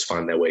 dwarves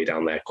find their way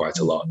down there quite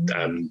a lot.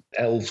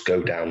 Elves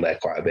go down there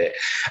quite a bit.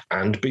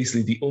 And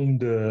basically the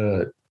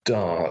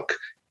Underdark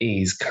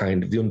is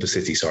kind of, the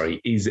Undercity,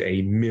 is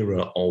a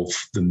mirror of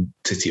the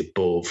city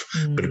above,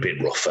 but a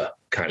bit rougher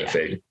kind of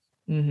thing.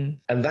 Mm-hmm.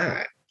 And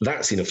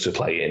that's enough to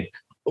play in.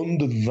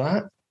 Under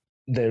that,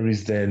 there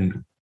is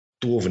then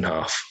Dwarven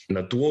Half.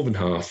 Now, Dwarven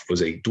Half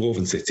was a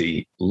dwarven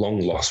city, long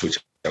lost, which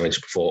I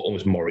mentioned before,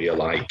 almost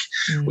Moria-like,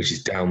 which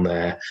is down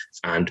there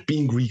and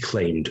being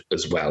reclaimed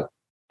as well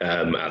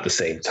at the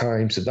same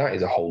time. So that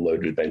is a whole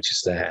load of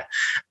adventures there.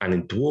 And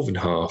in Dwarven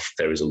Half,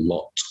 there is a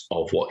lot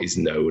of what is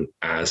known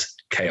as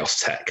chaos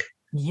tech.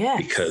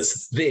 Yes.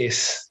 Because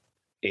this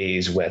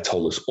is where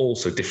Ptolus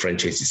also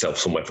differentiates itself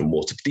somewhere from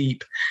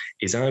Waterdeep,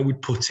 is I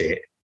would put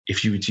it,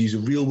 if you were to use a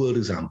real world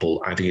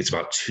example, I think it's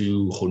about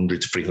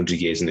 200 to 300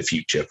 years in the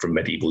future from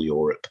medieval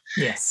Europe.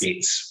 Yes.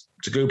 It's,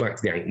 to go back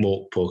to the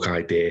Ankh-Morpork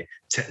idea,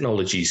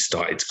 technology's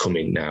started to come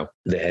in now.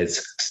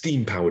 There's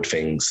steam-powered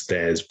things,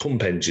 there's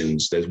pump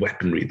engines, there's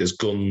weaponry, there's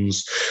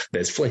guns,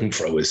 there's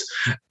flamethrowers,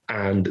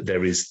 and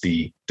there is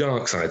the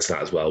dark side to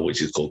that as well,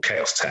 which is called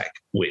chaos tech,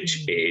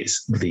 which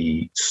is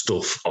the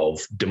stuff of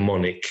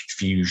demonic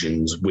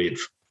fusions with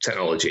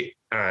technology.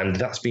 And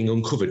that's being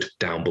uncovered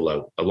down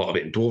below. A lot of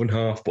it in Dwarven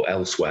Half, but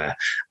elsewhere.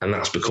 And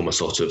that's become a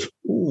sort of,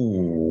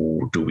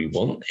 ooh, do we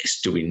want this?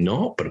 Do we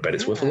not? But I bet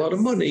it's worth a lot of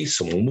money.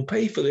 Someone will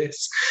pay for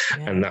this.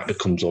 Yes. And that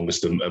becomes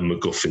almost a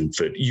MacGuffin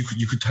for,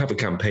 you could have a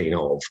campaign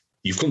of,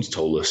 you've come to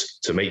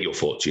Ptolus to make your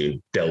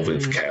fortune, delve in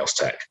for chaos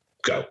tech,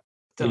 go.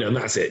 And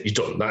that's it. You're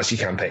done. That's your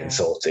campaign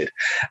sorted.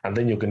 And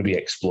then you're going to be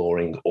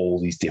exploring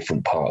all these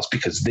different parts,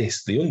 because the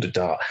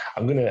Underdark,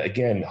 I'm going to,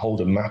 again,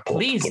 hold a map up.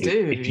 Please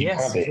do. If you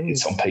have it,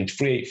 it's on page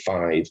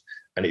 385.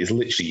 And it is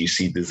literally, you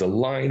see there's a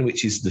line,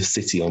 which is the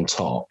city on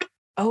top.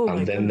 Oh,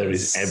 and then there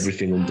is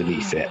everything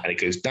underneath it. And it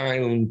goes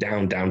down,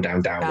 down, down,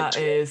 down, down. That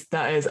is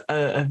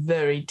a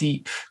very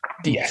deep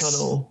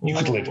tunnel. You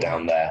could live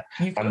down there.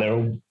 And there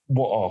are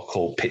what are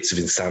called pits of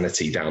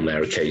insanity down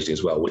there occasionally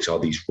as well, which are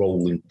these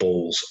rolling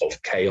balls of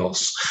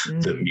chaos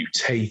that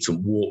mutate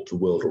and warp the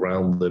world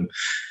around them.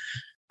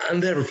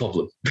 And they're a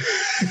problem.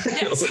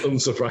 Yes.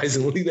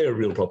 Unsurprisingly, they're a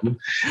real problem,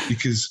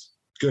 because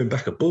going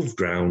back above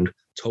ground,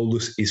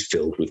 Ptolus is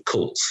filled with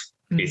cults.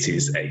 It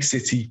is a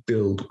city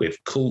filled with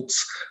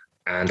cults,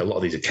 and a lot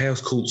of these are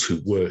chaos cults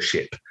who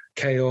worship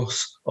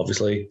chaos,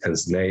 obviously,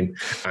 hence the name,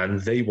 and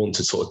they want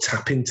to sort of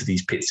tap into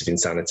these pits of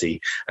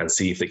insanity and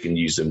see if they can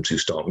use them to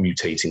start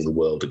mutating the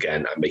world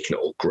again and making it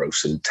all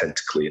gross and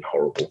tentacly and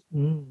horrible.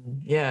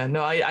 Yeah,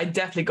 no, I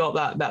definitely got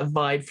that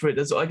vibe for it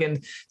as well. Again,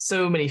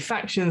 so many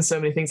factions, so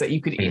many things that you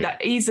could eat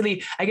that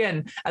easily.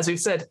 Again, as we've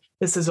said,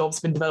 this has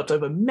obviously been developed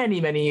over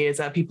many, many years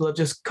that people have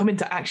just come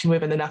into action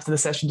with, and then after the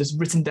session just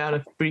written down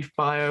a brief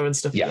bio and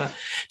stuff like that.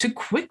 To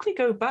quickly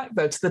go back,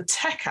 though, to the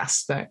tech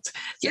aspect,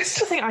 this is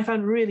the thing I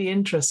found really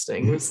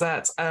interesting was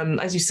that,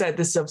 as you said,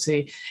 this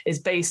obviously is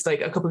based like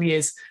a couple of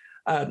years,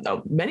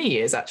 many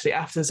years actually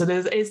after. So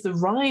there is the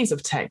rise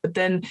of tech, but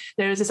then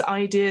there is this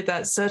idea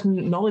that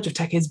certain knowledge of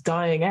tech is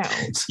dying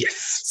out.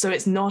 Yes. So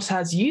it's not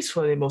as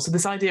useful anymore. So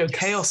this idea of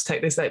chaos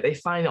tech, this like they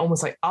find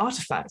almost like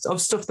artifacts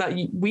of stuff that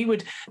we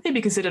would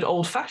maybe considered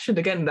old fashioned.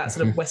 Again, that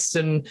sort of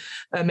Western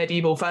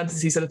medieval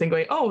fantasy sort of thing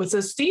going, oh, it's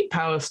a steam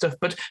power stuff,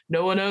 but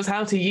no one knows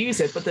how to use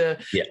it, but the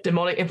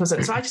demonic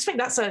influence. So I just think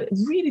that's a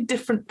really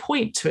different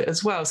point to it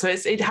as well. So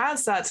it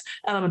has that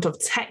element of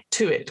tech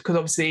to it, because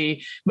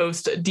obviously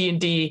most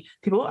D&D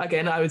people,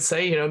 again, I would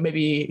say,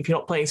 maybe if you're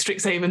not playing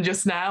Strixhaven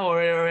just now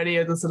or any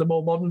other sort of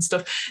more modern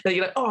stuff, that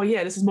you're like, oh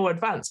yeah, this is more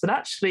advanced. But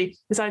actually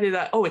this idea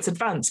that, oh, it's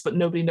advanced, but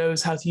nobody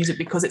knows how to use it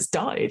because it's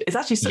died. It's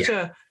actually such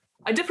a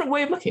A different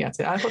way of looking at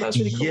it. I thought that was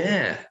really cool.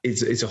 Yeah,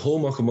 it's a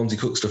hallmark of Monte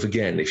Cook stuff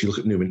again. If you look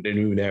at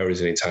Numenera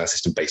as an entire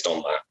system based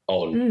on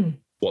that,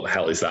 what the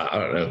hell is that? I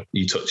don't know.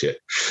 You touch it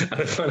and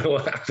I find out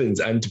what happens.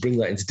 And to bring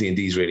that into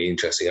D&D is really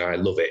interesting. I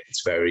love it.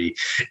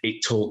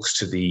 It talks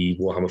to the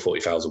Warhammer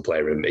 40,000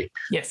 player in me.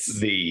 Yes.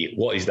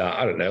 What is that?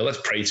 I don't know. Let's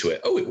pray to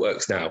it. Oh, it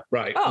works now.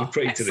 Right. We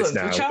pray to this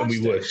now. And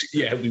we worship.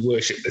 Yeah, we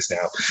worship this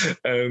now.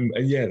 And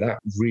that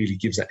really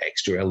gives that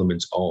extra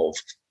element of,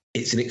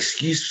 it's an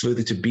excuse for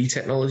there to be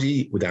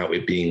technology without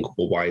it being,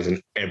 well, why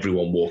isn't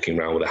everyone walking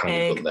around with a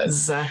handgun then?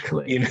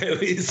 Exactly.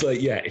 It's like,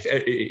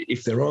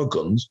 if there are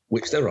guns,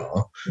 which there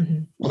are,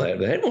 well,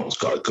 everyone's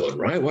got a gun,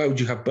 right? Why would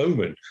you have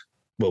bowmen?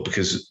 Well,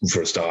 because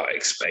for a start,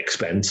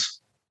 expense,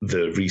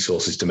 the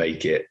resources to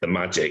make it, the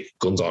magic,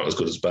 guns aren't as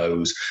good as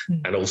bows,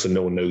 and also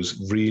no one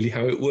knows really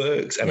how it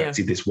works. And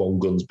actually this one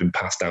gun's been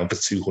passed down for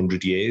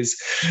 200 years.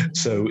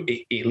 So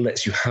it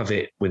lets you have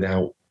it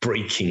without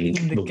breaking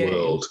the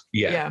world.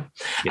 Yeah.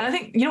 And I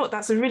think, you know what,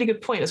 that's a really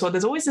good point as well.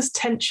 There's always this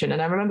tension.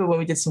 And I remember when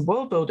we did some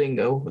world building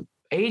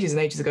ages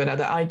and ages ago now,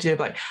 that idea of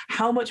like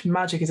how much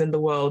magic is in the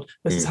world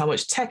versus how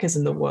much tech is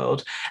in the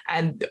world,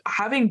 and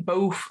having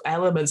both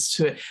elements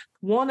to it.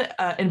 One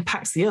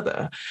impacts the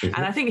other. And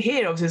I think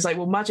here, obviously, it's like,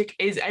 well, magic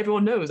is,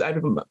 everyone knows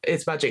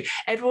it's magic.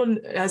 Everyone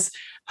has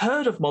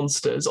heard of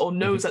monsters or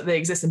knows that they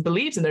exist and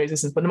believes in their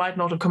existence, but might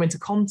not have come into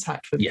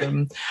contact with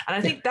them. And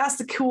I think that's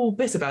the cool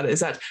bit about it,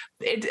 is that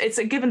it's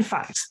a given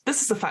fact.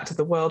 This is the fact of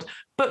the world,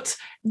 but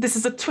this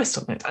is a twist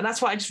on it. And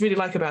that's what I just really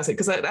like about it,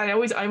 because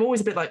I'm always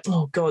a bit like,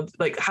 oh God,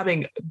 like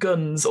having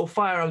guns or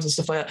firearms and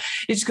stuff like that.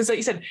 It's just because, like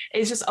you said,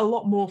 it's just a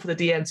lot more for the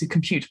DM to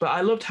compute. But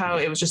I loved how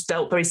it was just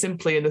dealt very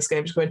simply in this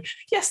game, just going,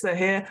 yes, they're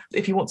here.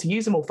 If you want to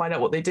use them or find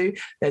out what they do,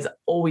 there's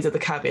always other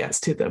caveats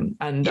to them.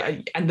 And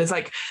there's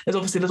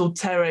obviously little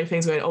terrain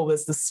things going, oh,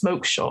 there's the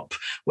smoke shop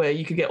where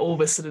you could get all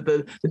this sort of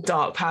the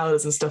dark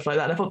powders and stuff like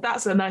that. And I thought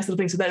that's a nice little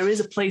thing. So there is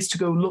a place to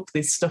go look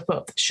this stuff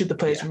up should the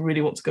players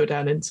really want to go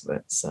down into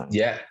it. So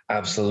yeah,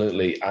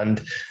 absolutely.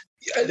 And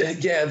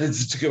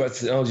to go back to the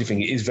technology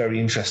thing, it is very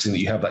interesting that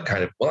you have that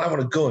kind of, well, I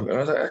want a gun. And I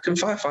was like, I can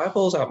fire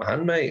fireballs out my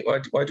hand, mate. Why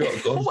do you want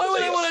a gun? Why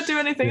would I want to do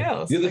anything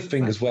else? The other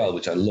thing as well,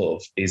 which I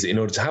love, is in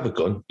order to have a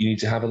gun, you need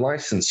to have a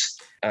license.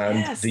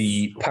 And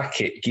the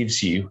packet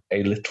gives you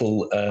a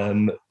little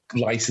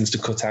license to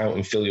cut out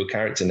and fill your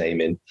character name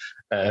in.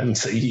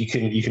 So you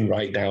can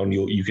write down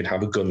you can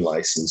have a gun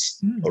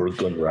license or a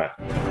gun rat.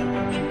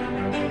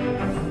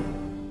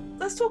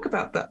 Let's talk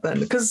about that then,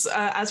 because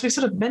as we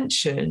sort of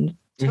mentioned,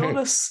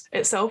 Ptolus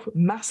itself,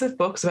 massive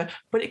books,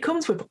 but it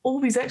comes with all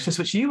these extras,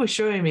 which you were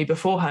showing me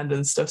beforehand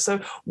and stuff. So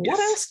what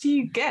else do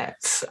you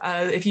get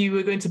if you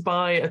were going to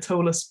buy a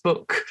Ptolus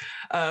book,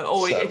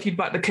 if you'd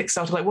back the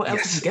Kickstarter? Like, what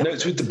else do you get? No,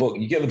 it's with the book.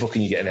 You get the book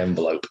and you get an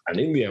envelope, and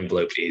in the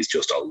envelope is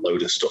just a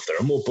load of stuff. There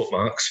are more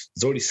bookmarks.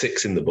 There's already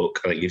 6 in the book,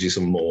 and it gives you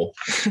some more,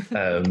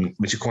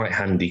 which are quite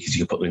handy because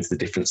you can put them into the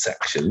different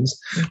sections.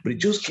 But it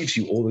just gives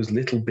you all those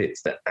little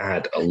bits that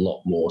add a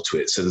lot more to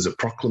it. So there's a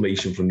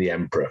proclamation from the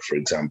Emperor, for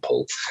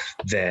example.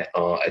 There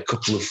are a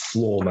couple of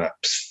floor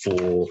maps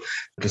for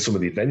some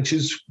of the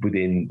adventures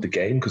within the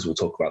game, because we'll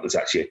talk about there's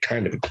actually a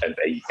kind of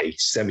a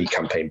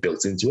semi-campaign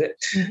built into it.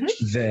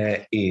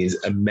 There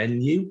is a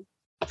menu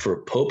for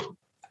a pub,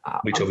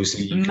 which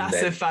obviously you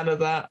massive fan of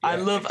that. Yeah,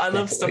 I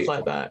love stuff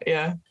like that.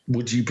 Yeah.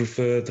 Would you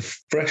prefer the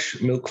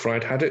fresh milk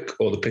fried haddock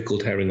or the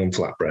pickled herring on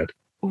flatbread?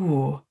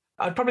 Ooh,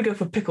 I'd probably go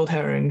for pickled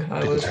herring.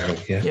 Herring,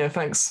 yeah. Yeah,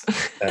 thanks.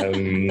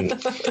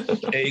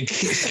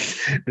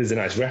 There's a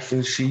nice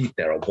reference sheet.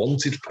 There are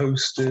wanted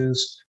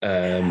posters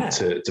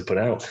to put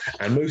out.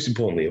 And most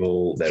importantly of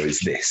all, there is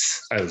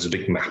this. There's a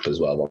big map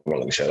as well. I'm not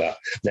going to show that.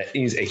 There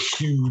is a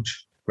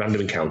huge random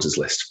encounters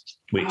list,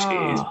 which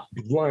is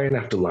line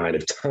after line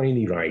of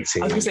tiny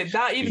writing. I was going to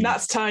say,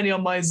 that's tiny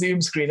on my Zoom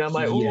screen. I'm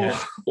like,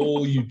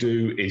 all you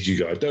do is you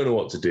go, I don't know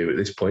what to do at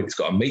this point. It's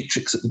got a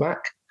matrix at the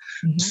back.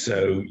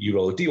 So you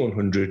roll a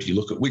D100, you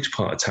look at which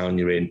part of town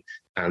you're in,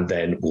 and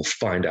then we'll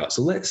find out.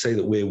 So let's say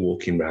that we're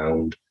walking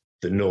around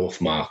the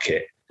North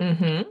Market.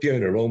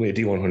 Fiona, roll me a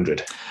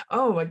D100.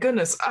 Oh my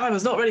goodness, I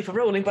was not ready for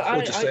rolling,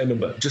 but just say a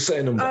number. Just say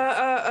a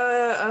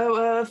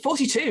number.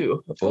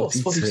 42. Of course,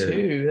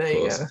 42. There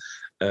you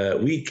go.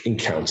 We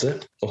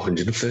encounter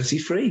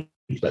 133.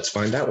 Let's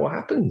find out what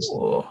happens.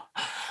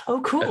 Oh,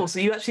 cool. So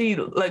you actually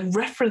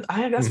reference,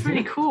 that's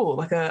really cool.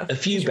 Like a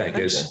few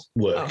beggars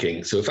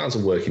working. So we found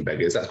some working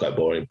beggars. That's quite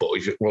boring. But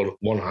if you roll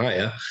one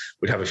higher,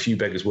 we'd have a few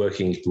beggars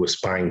working who are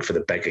spying for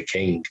the beggar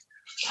king.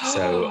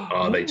 So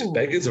are they just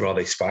beggars or are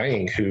they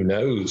spying? Who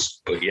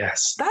knows? But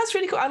yes. That's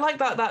really cool. I like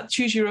that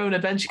choose your own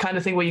adventure kind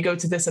of thing where you go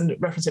to this and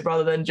reference it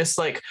rather than just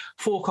like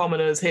 4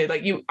 commoners here.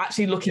 Like you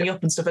actually looking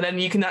up and stuff, and then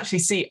you can actually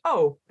see,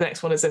 the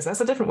next one is this.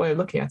 That's a different way of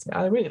looking at it.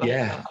 I really like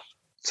that.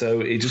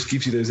 So it just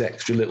gives you those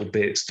extra little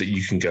bits that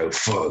you can go,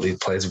 fuck, these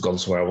players have gone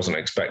somewhere I wasn't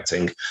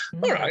expecting.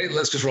 All right,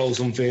 let's just roll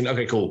something.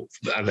 Okay, cool.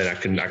 And then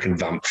I can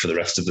vamp for the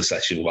rest of the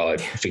session while I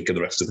think of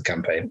the rest of the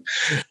campaign.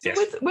 So Yes.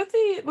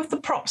 with the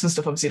props and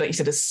stuff, obviously, like you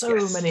said, there's so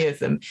many of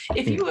them.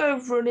 If you were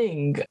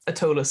running a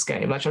Ptolus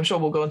game, like I'm sure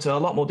we'll go into a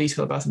lot more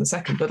detail about in a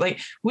second, but like,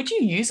 would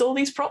you use all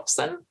these props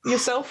then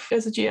yourself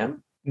as a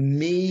GM?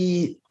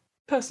 Me?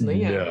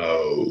 Personally, yeah.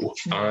 No,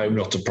 I'm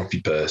not a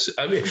proppy person.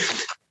 I mean,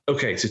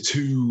 okay, so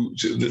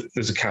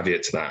there's a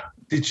caveat to that.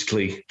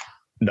 Digitally,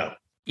 no.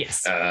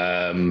 Yes.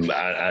 And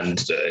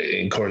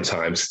in current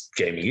times,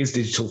 gaming is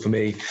digital for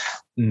me.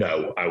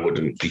 No, I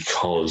wouldn't,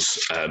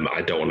 because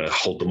I don't want to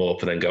hold them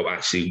up and then go,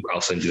 actually,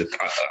 I'll send you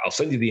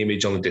the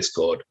image on the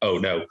Discord. Oh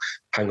no,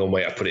 hang on,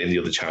 wait, I put it in the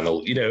other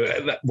channel.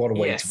 What a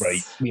way to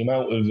break. The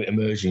amount of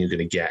immersion you're going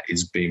to get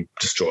is being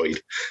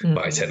destroyed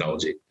by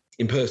technology.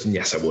 In person,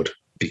 yes, I would,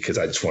 because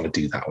I just want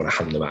to do that when I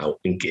hand them out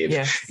and give,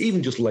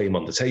 even just lay them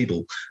on the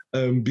table,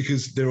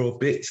 because there are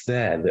bits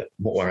there that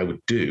what I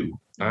would do.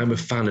 I'm a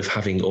fan of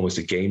having almost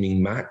a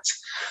gaming mat.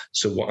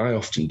 So what I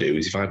often do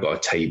is if I've got a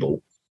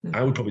table,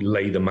 I would probably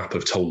lay the map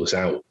of Ptolus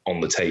out on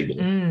the table,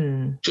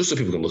 just so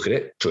people can look at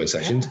it during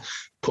sessions,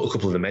 put a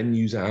couple of the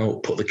menus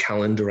out, put the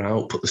calendar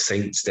out, put the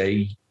Saints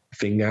Day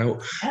thing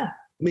out.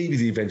 Maybe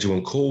the adventure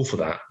won't call for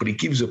that, but it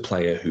gives a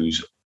player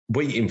who's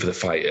waiting for the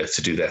fighter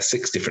to do their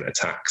 6 different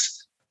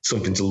attacks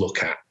something to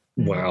look at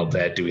while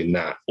they're doing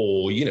that.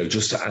 Or,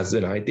 just as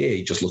an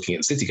idea, just looking at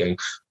the city going,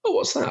 oh,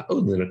 what's that?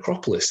 Oh, the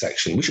necropolis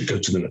section. We should go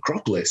to the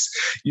necropolis.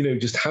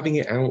 Just having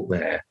it out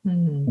there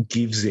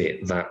gives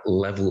it that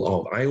level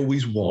of, I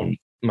always want,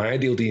 my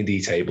ideal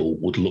D&D table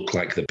would look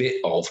like the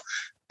bit of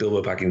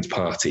Bilbo Baggins'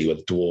 party where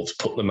the dwarves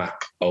put the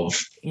map of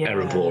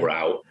Erebor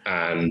out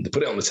and they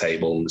put it on the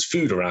table and there's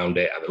food around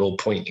it and they're all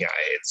pointing at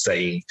it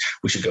saying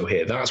we should go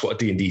here. That's what a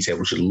D&D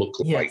table should look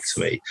like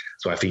to me.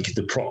 So I think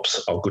the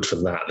props are good for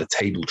that. The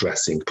table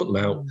dressing, put them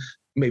out.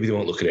 Maybe they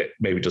won't look at it.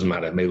 Maybe it doesn't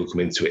matter. Maybe we'll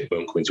come into it,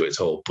 won't come into it at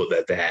all. But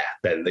they're there.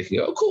 Then they can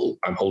go, oh, cool,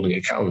 I'm holding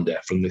a calendar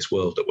from this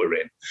world that we're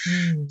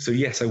in. So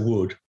yes, I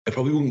would. I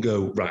probably wouldn't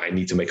go, right, I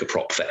need to make a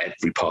prop for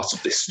every part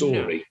of this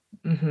story.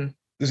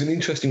 There's an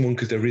interesting one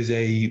because there is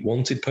a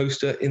wanted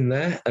poster in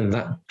there, and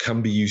that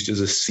can be used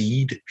as a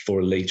seed for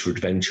a later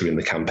adventure in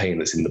the campaign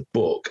that's in the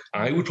book.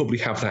 I would probably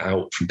have that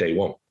out from day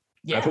one.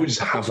 I'd probably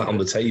just have that on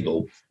the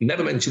table,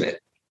 never mention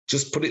it,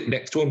 just put it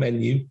next to a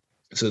menu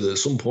so that at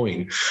some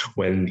point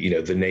when,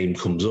 the name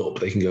comes up,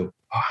 they can go,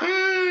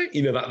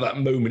 that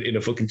moment in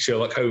a fucking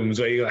Sherlock Holmes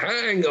where you go,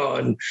 hang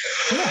on,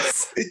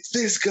 it's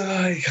this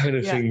guy kind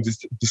of thing,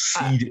 just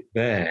seed it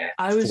there.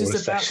 I was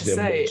just about to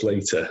say,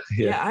 later.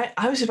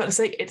 I was just about to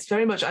say, it's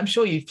very much, I'm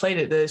sure you've played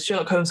it, the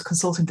Sherlock Holmes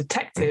Consulting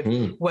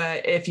Detective, where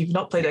if you've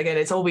not played it again,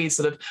 it's always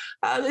sort of,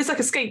 it's like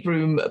escape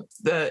room,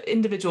 the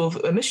individual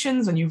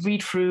missions, and you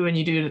read through and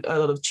you do a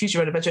lot of choose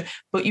your own adventure,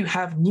 but you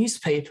have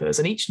newspapers,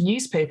 and each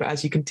newspaper,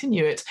 as you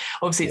continue it,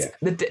 obviously it's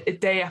the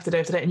day after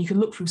day after day, and you can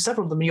look through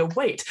several of them and you'll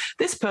wait,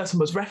 this person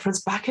was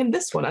referenced back in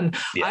this one. And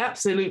I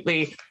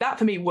absolutely, that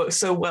for me works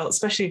so well,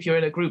 especially if you're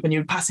in a group and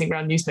you're passing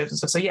around newspapers and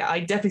stuff. So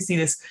I definitely see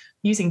this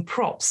using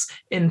props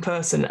in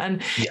person.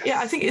 And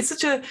I think it's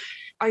such a,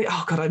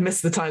 I miss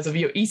the times of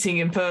you eating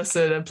in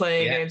person and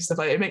playing games and stuff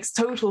like that. It makes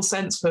total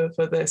sense for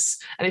this.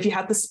 And if you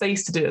had the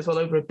space to do it as well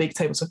over a big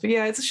table. So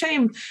it's a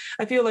shame.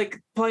 I feel like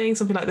playing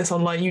something like this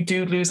online, you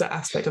do lose that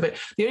aspect of it.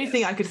 The only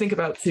thing I could think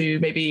about to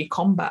maybe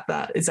combat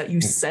that is that you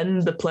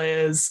send the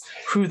players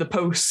through the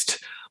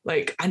post,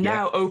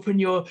 now open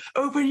your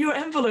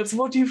envelopes.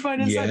 What do you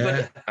find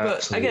inside?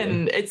 But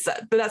again,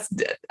 that's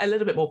a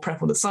little bit more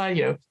prep on the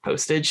side.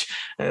 Postage.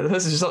 The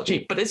postage is not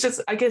cheap, but it's just,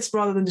 I guess,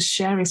 rather than just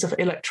sharing stuff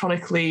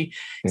electronically,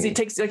 because it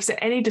takes, like you said,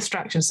 any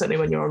distraction. Certainly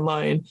when you're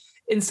online,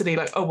 instantly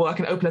I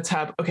can open a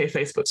tab. Okay,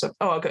 Facebook stuff.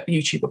 Oh, I'll get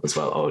YouTube up as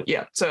well.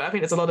 So I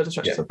think there's a lot of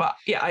distractions. But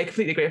I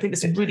completely agree. I think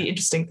there's some really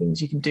interesting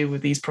things you can do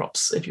with these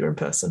props if you're in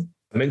person.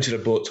 I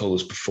mentioned I bought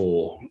Ptolus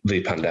before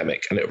the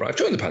pandemic, and it arrived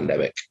during the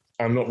pandemic.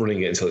 I'm not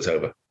running it until it's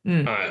over.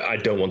 I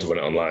don't want to run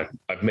it online.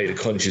 I've made a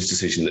conscious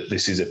decision that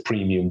this is a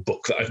premium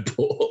book that I've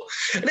bought.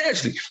 And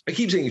actually, I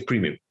keep saying it's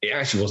premium. It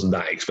actually wasn't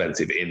that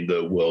expensive in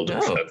the world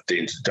of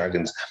Dungeons &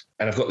 Dragons.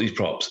 And I've got these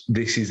props.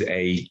 This is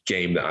a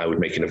game that I would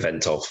make an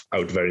event of. I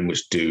would very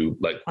much do,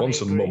 once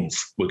a month,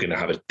 we're going to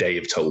have a day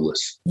of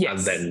Ptolus. And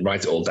then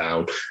write it all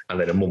down. And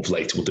then a month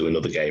later, we'll do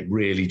another game.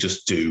 Really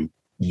just do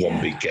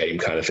one big game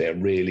kind of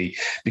thing, really,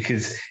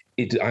 because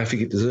I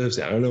think it deserves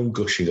it. I know I'm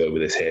gushing over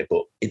this here,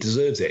 but it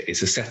deserves it.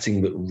 It's a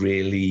setting that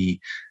really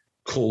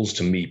calls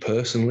to me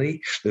personally.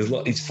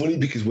 It's funny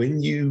because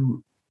when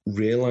you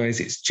realize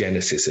its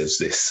genesis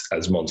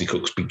as Monte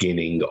Cook's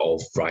beginning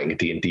of writing a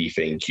D&D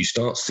thing, you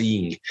start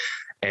seeing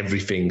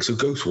everything. So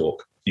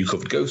Ghostwalk, you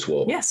covered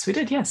Ghostwalk. Yes, we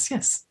did. Yes.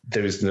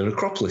 There is the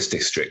Necropolis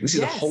district. This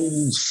is a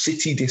whole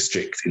city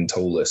district in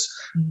Ptolus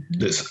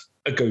that's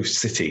a ghost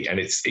city, and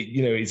it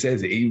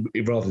says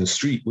it rather than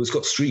street. Well, it's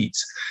got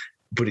streets.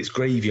 but it's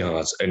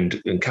graveyards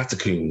and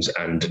catacombs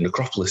and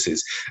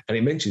necropolises. And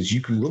it mentions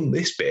you can run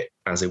this bit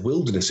as a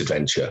wilderness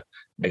adventure,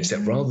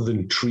 except rather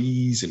than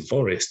trees and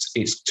forests,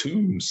 it's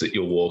tombs that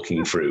you're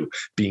walking through,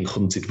 being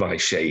hunted by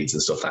shades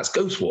and stuff. That's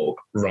Ghost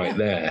Walk right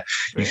there.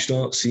 You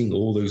start seeing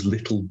all those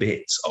little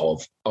bits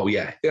of,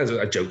 as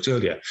I joked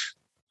earlier,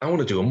 I want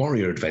to do a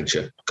Moria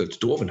adventure, go to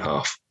Dwarven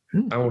Half.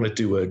 I want to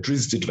do a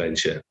Drizzt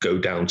adventure, go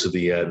down to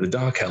the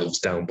Dark Elves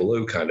down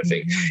below kind of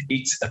thing.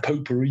 It's a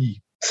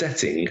potpourri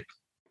setting,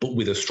 but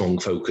with a strong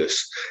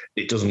focus.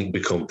 It doesn't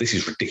become, this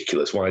is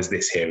ridiculous. Why is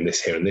this here and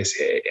this here and this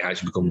here? It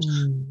actually becomes,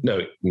 no,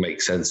 it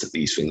makes sense that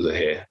these things are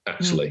here,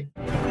 actually.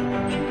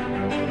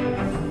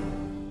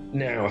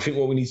 Now, I think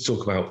what we need to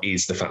talk about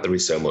is the fact there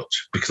is so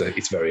much, because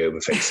it's very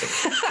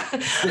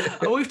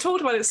overfacing. We've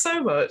talked about it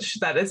so much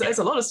that there's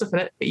a lot of stuff in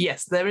it. But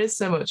yes, there is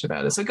so much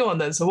about it. So go on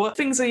then. So what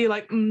things are you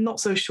like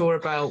not so sure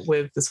about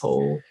with this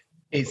whole...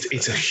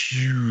 It's a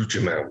huge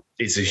amount.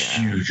 It's a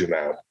huge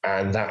amount.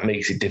 And that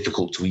makes it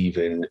difficult to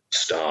even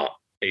start.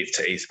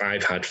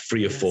 I've had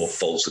 3 or 4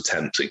 false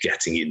attempts at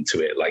getting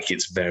into it. Like,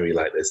 it's very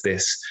like, there's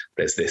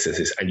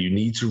this. And you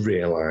need to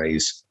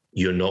realise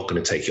you're not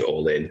going to take it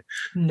all in.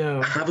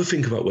 No. Have a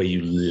think about where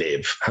you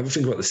live. Have a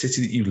think about the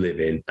city that you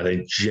live in, and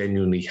then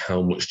genuinely how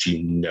much do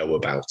you know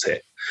about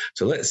it?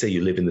 So let's say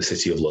you live in the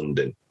city of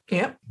London.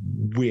 Yeah.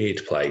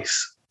 Weird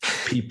place.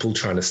 People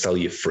trying to sell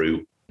you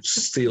fruit,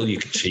 steal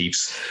your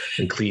kerchiefs,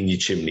 and clean your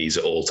chimneys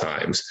at all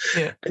times.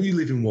 Yeah. And you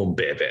live in one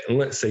bit of it. And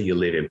let's say you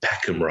live in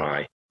Peckham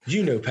Rye.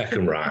 You know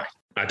Peckham Rye.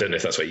 I don't know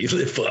if that's where you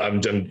live, but I'm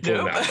pulling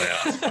that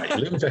out. Right. You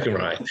live in Peckham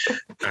Rye,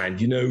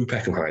 and you know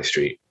Peckham High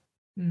Street.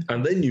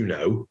 And then you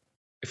know,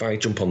 if I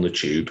jump on the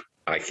tube,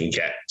 I can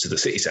get to the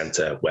city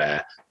centre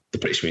where the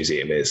British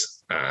Museum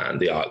is and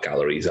the art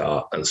galleries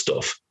are and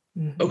stuff.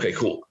 Okay,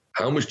 cool.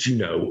 How much do you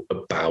know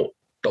about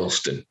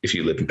Dalston if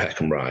you live in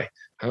Peckham Rye?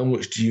 How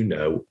much do you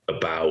know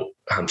about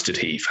Hampstead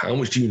Heath? How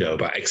much do you know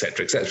about et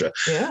cetera, et cetera?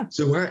 Yeah.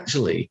 So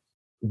actually,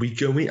 I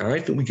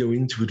think we go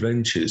into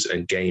adventures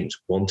and games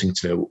wanting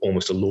to know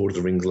almost a Lord of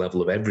the Rings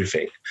level of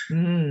everything.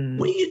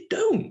 Well, you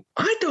don't.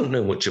 I don't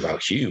know much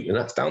about Hugh, and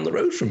that's down the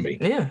road from me.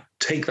 Yeah.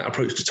 Take that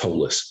approach to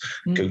Ptolus.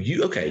 Go,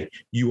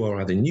 you are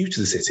either new to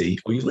the city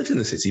or you've lived in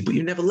the city, but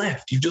you've never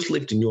left. You've just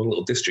lived in your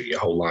little district your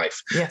whole life.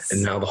 Yes.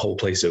 And now the whole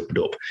place opened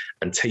up,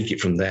 and take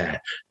it from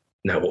there.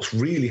 Now, what's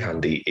really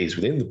handy is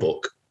within the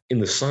book, in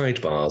the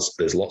sidebars,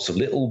 there's lots of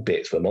little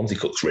bits where Monte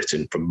Cook's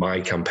written from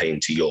my campaign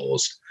to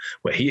yours,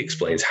 where he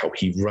explains how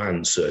he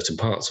ran certain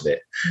parts of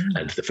it.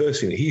 And the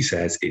first thing that he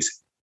says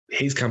is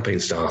his campaign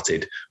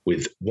started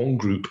with one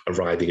group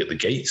arriving at the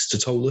gates to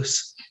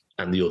Ptolus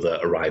and the other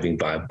arriving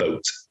by a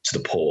boat to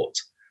the port.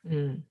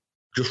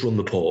 Just run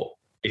the port.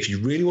 If you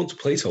really want to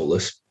play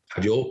Ptolus,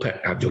 have your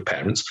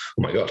parents,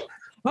 oh my God,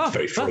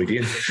 very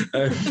Freudian,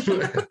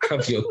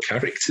 have your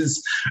characters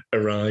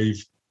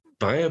arrive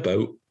by a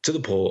boat to the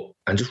port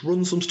and just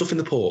run some stuff in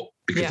the port,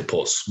 because the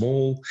port's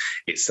small,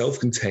 it's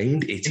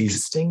self-contained, it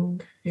is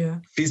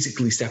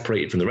physically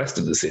separated from the rest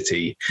of the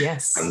city.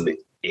 Yes. And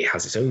it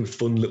has its own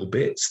fun little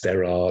bits.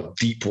 There are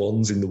deep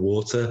ones in the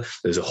water.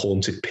 There's a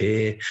haunted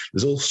pier.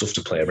 There's all stuff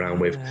to play around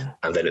with.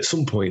 And then at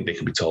some point they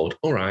can be told,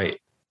 all right,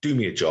 do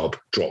me a job,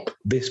 drop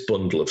this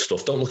bundle of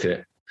stuff. Don't look at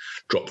it.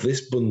 Drop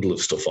this bundle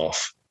of stuff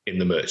off in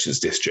the merchants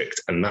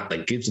district, and that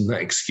then gives them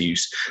that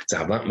excuse to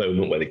have that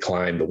moment where they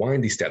climb the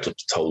windy steps up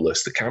to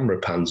Ptolus, the camera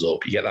pans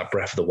up, you get that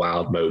Breath of the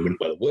Wild moment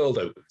where the world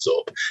opens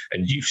up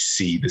and you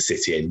see the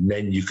city, and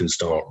then you can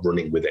start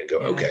running with it and go,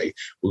 okay,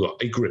 we've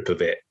got a grip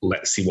of it,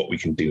 let's see what we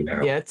can do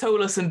now. Yeah,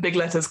 Ptolus in big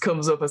letters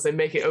comes up as they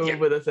make it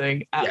over the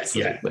thing.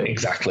 Absolutely. Yeah,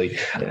 exactly.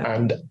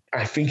 And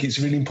I think it's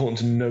really important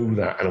to know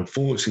that, and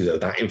unfortunately though,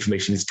 that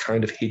information is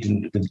kind of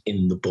hidden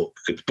in the book,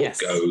 because the book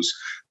goes,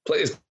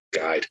 player's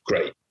guide,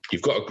 great.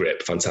 You've got a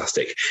grip,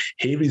 fantastic.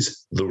 Here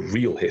is the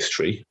real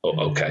history.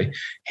 Okay.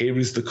 Here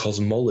is the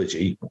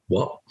cosmology.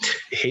 What?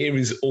 Here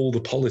is all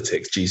the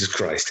politics, Jesus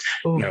Christ.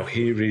 Now,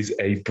 here is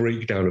a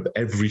breakdown of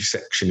every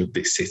section of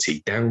this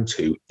city, down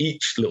to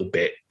each little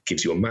bit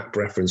gives you a map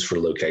reference for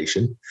a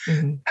location.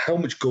 How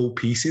much gold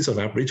pieces on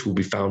average will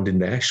be found in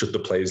there should the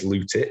players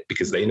loot it,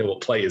 because they know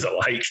what players are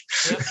like.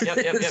 So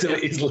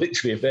it's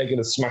literally, if they're going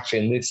to smash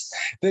in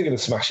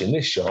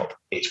this shop,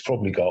 it's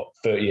probably got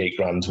 38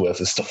 grand's worth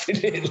of stuff in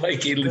it.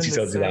 Like, it literally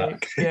tells you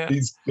that.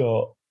 It's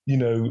got,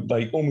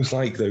 like almost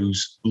like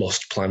those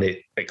Lost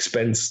Planet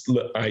expense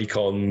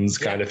icons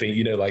kind of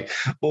thing, like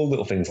all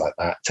little things like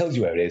that. Tells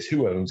you where it is,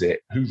 who owns it,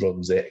 who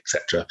runs it,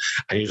 etc.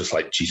 And you're just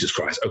like, Jesus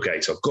Christ,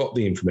 okay, so I've got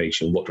the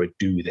information, what do I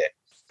do with it?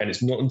 And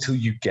it's not until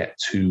you get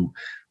to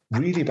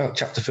really about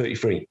chapter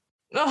 33,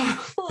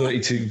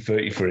 32,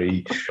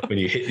 33, when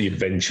you hit the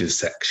adventures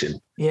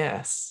section.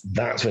 Yes.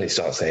 That's when it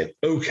starts saying,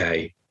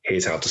 okay,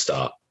 here's how to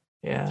start.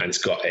 Yeah. And it's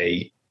got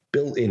a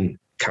built-in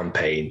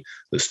campaign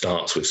that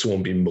starts with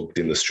someone being mugged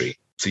in the street.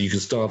 So you can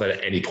start that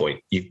at any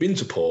point. You've been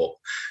to port,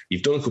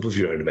 you've done a couple of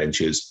your own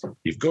adventures,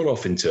 you've gone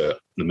off into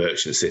the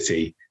merchant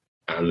city,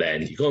 and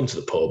then you've gone to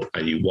the pub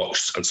and you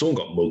watched and someone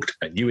got mugged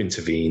and you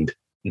intervened.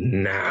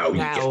 Now you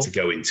get to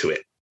go into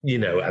it.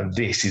 And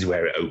this is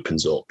where it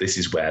opens up. This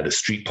is where the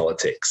street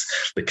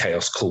politics, the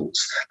chaos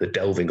cults, the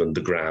delving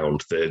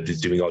underground, the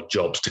doing odd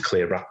jobs to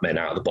clear rat men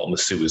out of the bottom of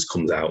sewers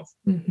comes out.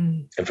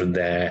 And from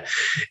there,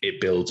 it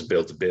builds and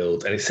builds and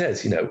builds. And it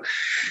says,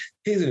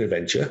 here's an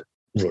adventure,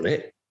 run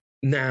it.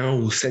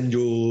 Now send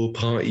your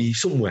party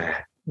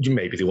somewhere.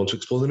 Maybe they want to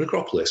explore the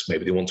necropolis.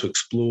 Maybe they want to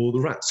explore the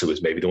rat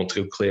sewers. Maybe they want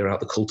to go clear out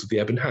the cult of the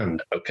Ebon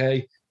Hand.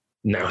 Okay,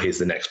 now here's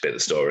the next bit of the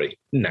story.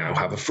 Now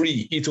have a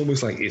free, it's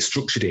almost like it's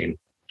structured in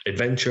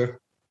adventure,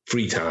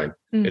 free time,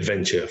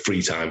 adventure,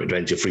 free time,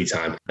 adventure, free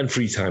time. And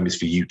free time is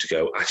for you to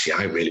go, actually,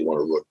 I really want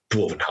to run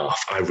Dwarven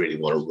Half. I really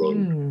want to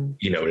run,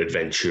 an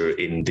adventure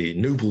in the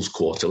Nobles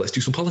Quarter. Let's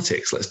do some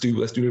politics. Let's do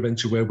an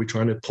adventure where we're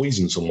trying to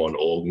poison someone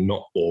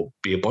or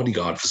be a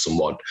bodyguard for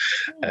someone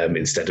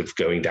instead of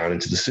going down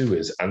into the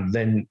sewers. And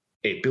then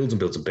it builds and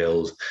builds and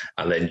builds.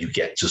 And then you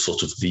get to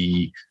sort of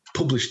the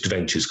published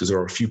adventures, because there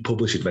are a few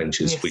published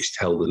adventures which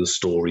tell the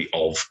story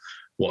of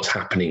what's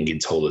happening in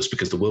Ptolus,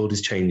 because the world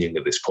is changing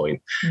at this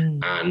point,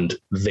 and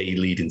they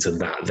lead into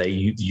that.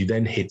 You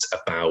then hit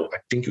about, I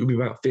think it would be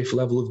about 5th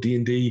level of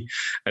D&D,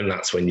 and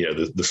that's when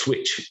the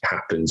switch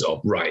happens of,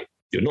 right,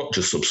 you're not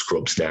just some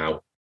scrubs now.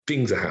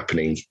 Things are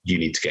happening. You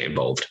need to get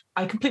involved.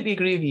 I completely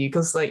agree with you,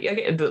 because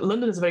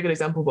London is a very good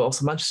example, but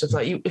also Manchester's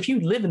if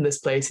you live in this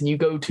place and you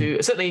go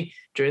to, certainly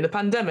during the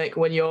pandemic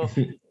when you're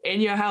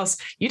in your house,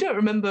 you don't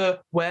remember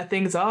where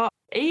things are.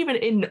 Even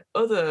in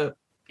other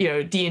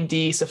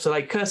D&D stuff, so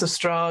like Curse of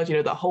Strahd,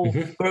 that whole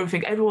grove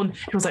thing,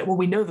 everyone's like, well,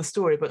 we know the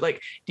story, but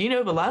do you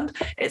know the land?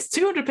 It's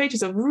 200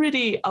 pages of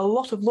really a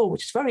lot of lore,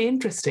 which is very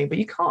interesting, but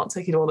you can't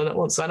take it all in at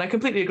once. And I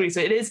completely agree. So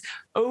it is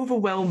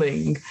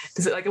overwhelming.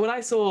 Because when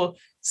I saw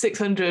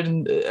 600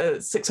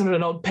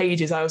 and odd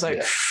pages, I was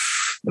like,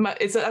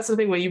 that's the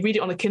thing where you read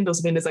it on a Kindle,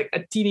 something there's like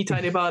a teeny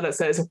tiny bar that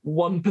says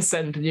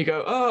 1%, and you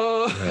go,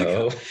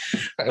 no,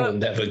 I will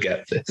never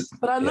get this.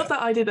 But I love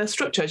that idea, the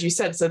structure, as you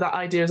said. So that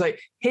idea is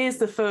here's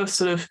the first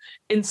sort of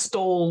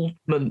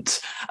installment,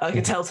 like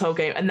a Telltale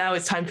game, and now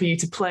it's time for you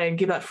to play and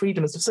give that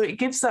freedom and stuff. So it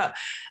gives that,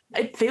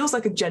 it feels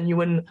like a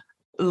genuine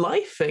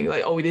life thing,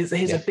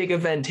 here's a big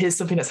event, here's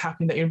something that's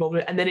happening that you're involved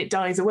in, and then it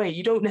dies away.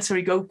 You don't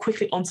necessarily go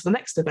quickly onto the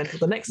next event or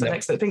the next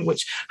thing,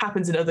 which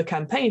happens in other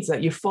campaigns,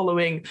 that you're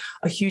following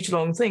a huge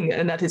long thing,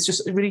 and that it's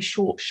just really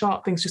short,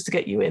 sharp things just to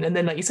get you in. And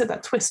then, like you said,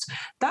 that twist,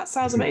 that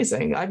sounds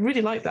amazing. I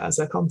really like that as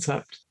a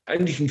concept.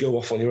 And you can go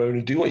off on your own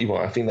and do what you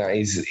want. I think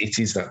it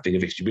is that thing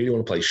of, if you really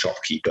want to play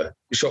shopkeeper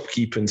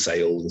and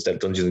sales instead of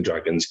Dungeons and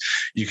Dragons,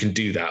 you can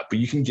do that. But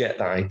you can get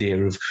that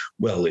idea of,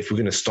 well, if we're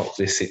going to stock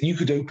this, you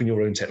could open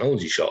your own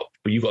technology shop,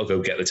 but you've got to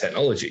go get the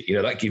technology.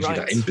 That gives you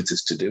that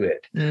impetus to do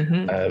it.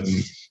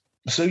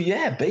 So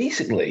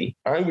basically,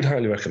 I would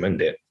highly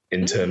recommend it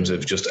in terms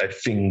of just a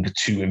thing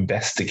to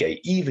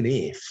investigate, even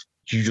if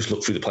you just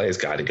look through the player's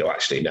guide and go,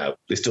 actually, no,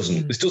 this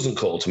doesn't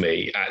call to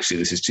me. Actually,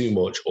 this is too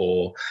much.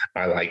 Or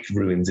I like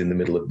ruins in the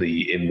middle of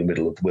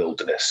the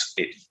wilderness.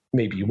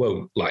 Maybe you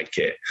won't like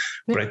it,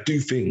 but I do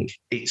think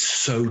it's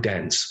so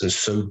dense and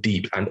so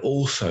deep, and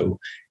also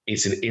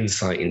it's an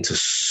insight into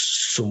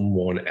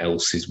someone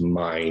else's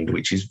mind,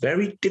 which is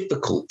very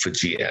difficult for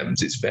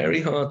GMs. It's very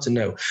hard to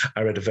know.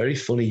 I read a very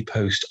funny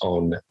post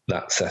on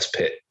that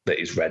cesspit that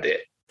is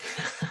Reddit,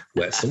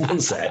 where someone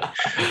said,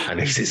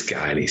 and it's this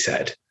guy, and he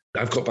said,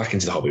 I've got back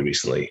into the hobby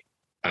recently,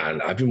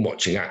 and I've been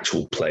watching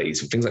actual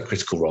plays and things like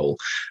Critical Role,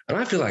 and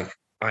I feel like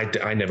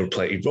I never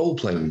played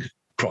role-playing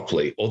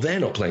properly, or they're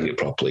not playing it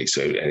properly.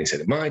 So, and he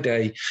said, in my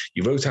day,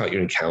 you wrote out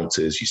your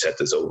encounters. You said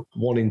there's a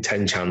 1 in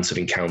 10 chance of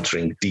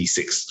encountering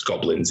D6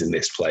 goblins in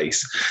this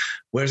place.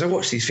 Whereas I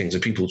watch these things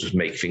and people just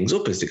make things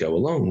up as they go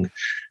along.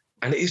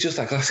 And it is just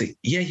that classic,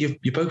 you're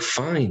both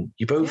fine.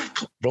 You're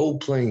both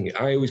role-playing.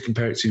 I always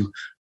compare it to,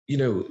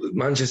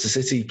 Manchester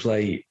City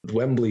play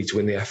Wembley to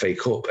win the FA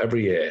Cup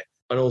every year.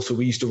 And also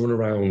we used to run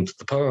around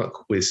the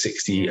park with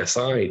 60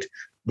 aside.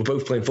 We're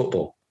both playing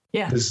football.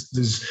 Yeah.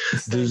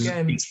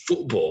 It's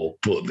football,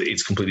 but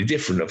it's completely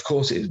different. Of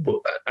course it is.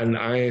 And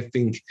I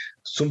think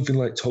something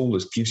like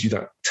Ptolus gives you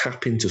that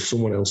tap into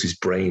someone else's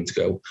brain to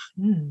go,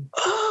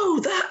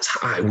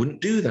 I wouldn't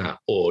do that.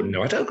 Or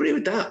no, I don't agree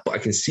with that, but I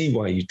can see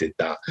why you did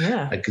that.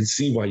 Yeah. I can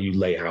see why you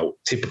lay out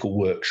typical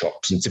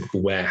workshops and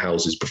typical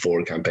warehouses before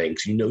a campaign,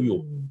 because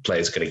your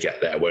players are going to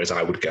get there. Whereas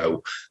I would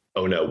go,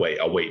 oh no, wait,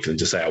 I'll wait for them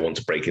to say I want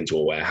to break into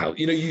a warehouse.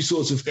 You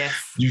sort of,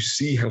 you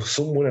see how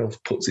someone else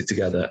puts it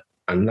together.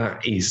 And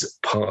that is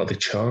part of the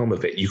charm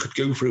of it. You could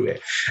go through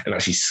it and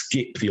actually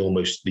skip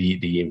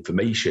the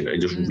information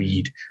and just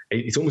read.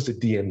 It's almost a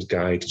DM's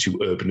guide to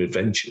urban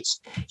adventures.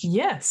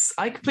 Yes,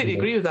 I completely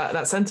agree with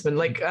that sentiment.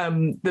 Like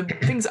the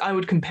things I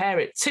would compare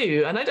it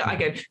to, and I don't,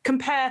 again,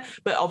 compare,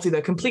 but obviously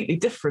they're completely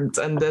different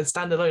and they're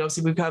standalone.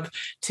 Obviously, we have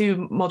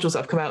 2 modules that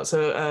have come out.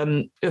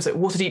 So it was like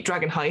Waterdeep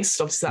Dragon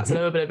Heist. Obviously, that's an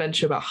urban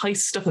adventure about heist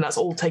stuff, and that's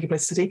all taking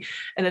place in the city.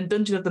 And then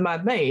Dungeon of the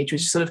Mad Mage,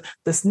 which is sort of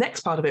this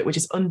next part of it, which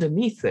is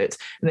underneath it.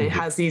 And then it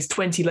has these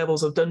 20 levels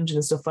levels of dungeon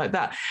and stuff like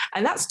that.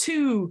 And that's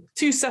two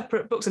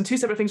separate books and two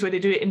separate things where they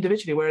do it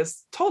individually,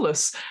 whereas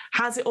Ptolus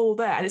has it all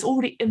there and it's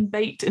already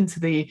baked into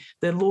the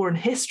lore and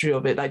history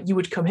of it. Like you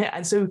would come here,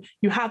 and so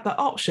you have that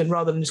option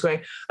rather than just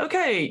going,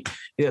 okay,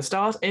 you're gonna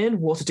start in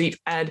Waterdeep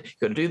and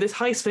you're gonna do this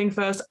heist thing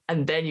first,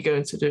 and then you're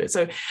going to do it.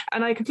 So,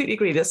 and I completely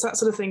agree. That's that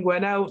sort of thing where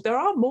now there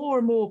are more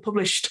and more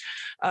published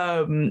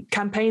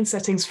campaign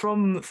settings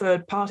from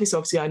third parties. So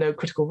obviously, I know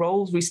Critical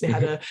Role recently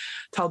had a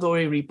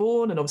Tal'Dorei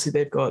Reborn, and obviously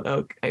they've got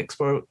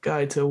Explorer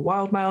Guide to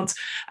Wildmount,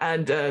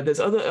 and there's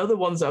other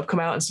ones that have come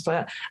out and stuff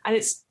like that.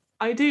 And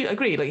I do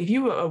agree. Like if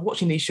you are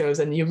watching these shows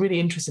and you're really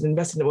interested in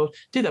investing in the world,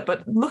 do that.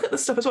 But look at the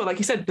stuff as well. Like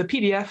you said, the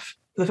PDF.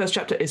 The first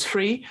chapter is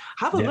free.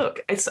 Have a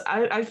look.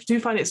 I do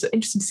find it's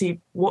interesting to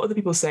see what other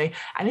people say,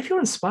 and if you're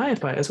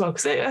inspired by it as well.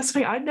 Because that's the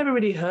thing, I'd never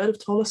really heard of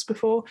Ptolus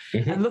before,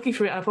 and looking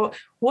through it, I thought,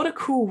 what a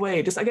cool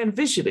way! Just again,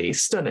 visually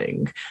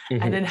stunning,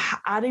 and then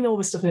adding all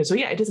this stuff in it. So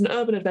yeah, it is an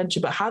urban adventure,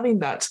 but having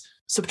that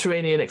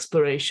subterranean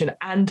exploration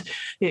and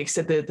like you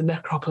said, the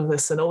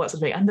necropolis and all that sort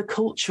of thing, and the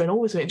culture and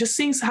all this. It just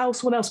seems how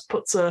someone else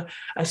puts a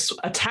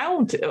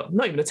town,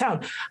 not even a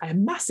town, a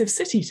massive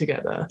city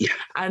together. Yeah.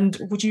 And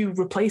would you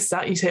replace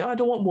that? You say, oh, I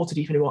don't want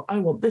Waterdeep anymore. I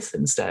want this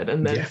instead.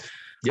 And then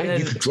Yeah,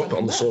 you could drop it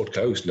on the Sword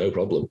Coast, no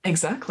problem.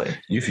 Exactly.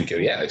 You could go,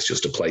 it's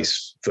just a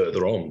place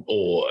further on,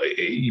 or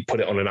you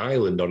put it on an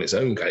island on its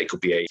own. It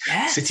could be a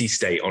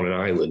city-state on an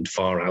island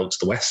far out to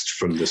the west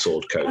from the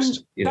Sword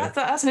Coast.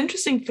 That's an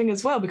interesting thing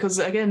as well, because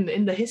again,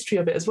 in the history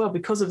of it as well,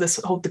 because of this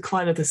whole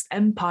decline of this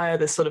empire,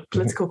 this sort of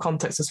political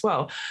context as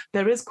well,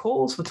 there is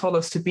calls for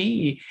Ptolus to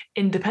be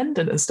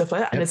independent and stuff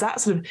like that. And there's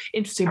that sort of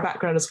interesting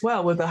background as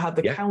well, where they have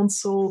the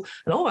council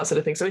and all that sort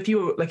of thing. So if you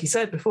were, like you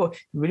said before,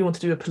 you really want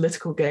to do a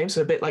political game,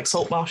 so a bit like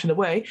Salt Marsh in a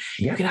way,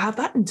 you can have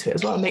that into it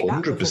as well. And make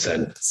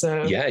 100%.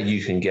 So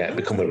you can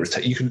become a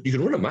you can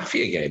run a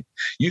mafia game.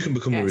 You can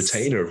become a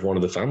retainer of one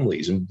of the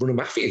families and run a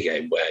mafia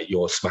game where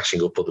you're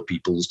smashing up other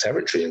people's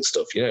territory and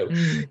stuff.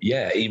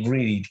 It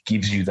really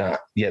gives you that.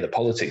 The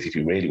politics if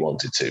you really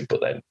wanted to,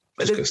 but then.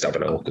 Just go stab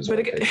an elk as well.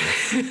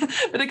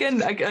 But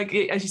again,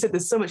 as you said,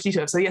 there's so much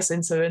detail. So yes, in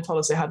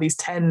Ptolus they have these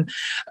 10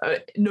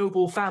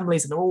 noble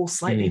families, and they're all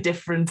slightly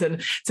different.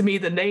 And to me,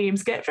 the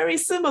names get very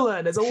similar.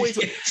 And there's always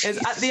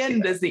at the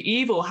end, there's the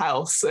evil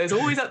house. There's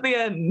always at the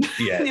end.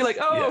 And you're like,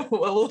 well,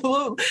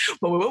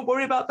 we won't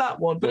worry about that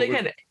one. But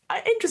again,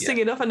 interesting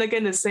enough, and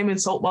again, the same in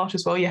Saltmarsh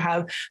as well. You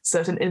have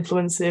certain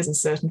influences and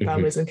certain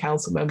families and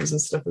council members and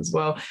stuff as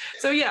well.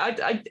 So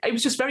it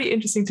was just very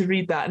interesting to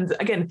read that. And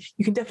again,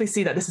 you can definitely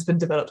see that this has been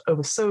developed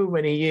over so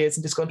many years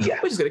and just gone,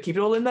 we're just going to keep it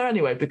all in there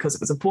anyway because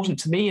it was important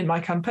to me in my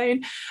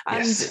campaign.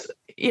 And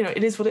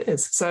it is what it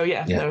is. So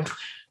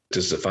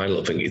Just a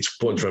final thing, it's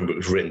important to remember it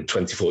was written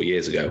 24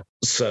 years ago.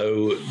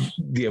 So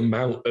the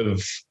amount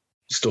of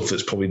stuff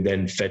that's probably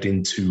then fed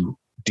into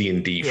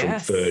D&D from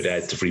 3rd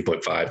ed to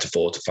 3.5 to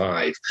 4 to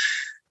 5,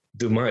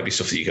 there might be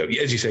stuff that you go,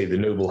 as you say, the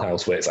noble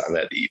house where it's like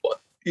that.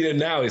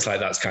 Now it's like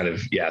that's kind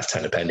of it's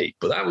 10 a penny,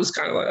 but that was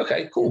kind of like,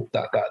 okay, cool.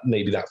 That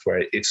maybe that's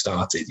where it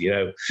started,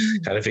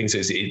 kind of thing. So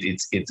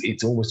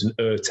it's almost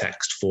an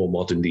text for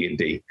modern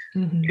D&D.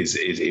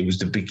 It was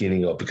the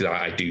beginning of, because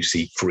I do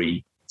see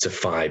 3 to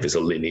 5 as a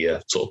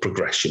linear sort of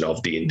progression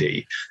of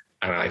D&D,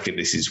 and I think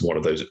this is one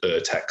of those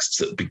texts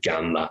that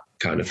began that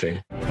kind of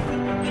thing.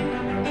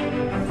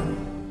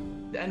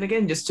 And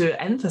again, just to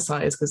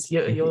emphasize, because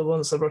you're the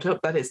one that brought it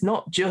up, that it's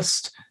not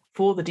just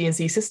for the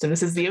D&C system.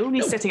 This is the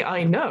only setting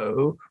I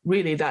know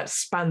really that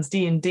spans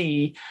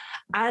D&D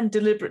and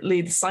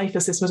deliberately the Cypher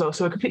system as well.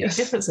 So a completely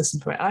different system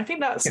for it. And I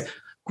think that's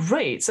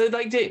great. So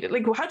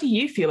how do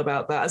you feel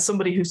about that as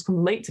somebody who's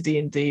come late to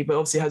D&D but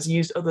obviously has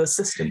used other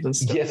systems and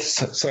stuff?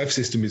 Yes, Cypher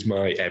system is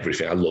my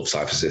everything. I love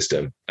Cypher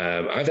system.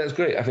 I think it's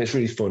great. I think it's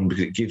really fun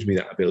because it gives me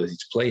that ability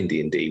to play in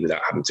D&D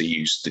without having to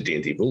use the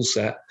D&D rule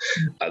set.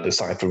 The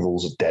Cypher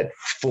rules are dead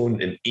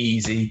fun and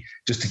easy.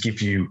 Just to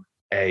give you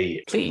an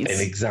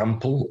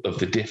example of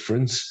the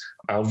difference,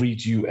 I'll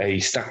read you a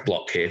stat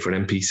block here for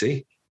an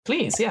NPC.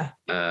 Please,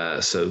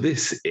 so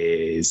this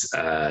is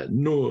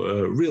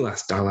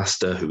Relas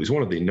Dalaster, who is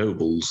one of the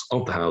nobles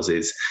of the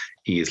houses.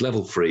 He is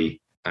level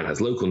 3 and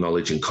has local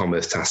knowledge and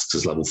commerce tasks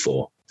as level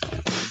 4.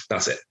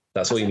 That's it.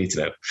 That's all you need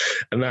to know.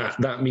 And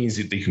that means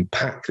that you can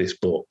pack this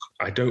book.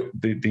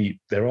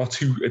 There are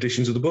 2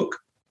 editions of the book.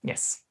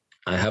 Yes.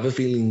 I have a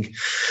feeling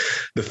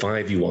the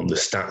 5e1, the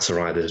stats are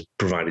either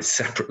provided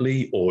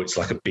separately or it's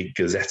like a big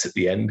gazette at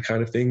the end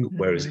kind of thing.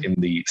 Whereas in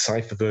the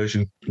Cypher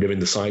version, they're in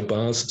the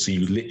sidebars. So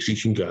you literally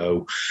can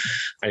go,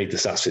 I need the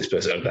stats for this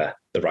person over there.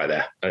 They're right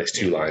there. And it's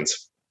 2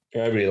 lines.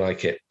 I really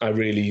like it. I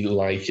really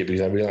like it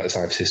because I really like the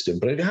Cypher system.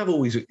 But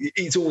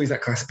it's always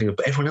that classic thing of,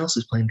 but everyone else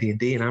is playing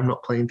D&D and I'm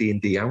not playing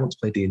D&D. I want to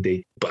play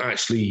D&D. But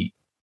actually,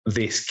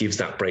 this gives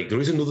that break. There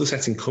is another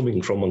setting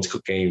coming from Monte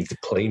Games, the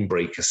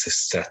Planebreaker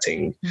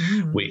setting,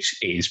 which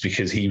is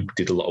because he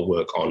did a lot of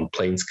work on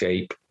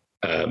Planescape.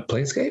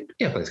 Planescape?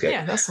 Yeah, Planescape.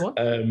 Yeah, that's the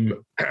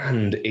one.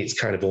 And it's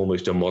kind of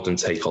almost a modern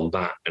take on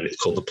that, and it's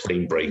called the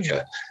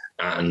Planebreaker.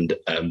 And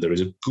there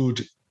is a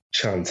good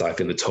chance I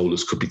think the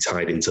Ptolus could be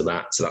tied into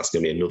that. So that's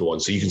going to be another one.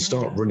 So you can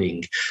start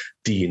running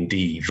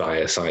D&D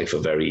via Cypher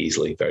very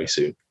easily, very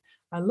soon.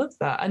 I love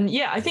that. And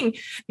yeah, I think,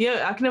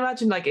 I can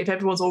imagine like if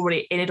everyone's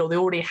already in it or they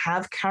already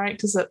have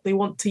characters that they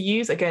want to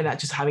use, again, that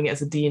just having it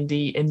as a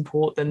D&D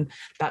import, then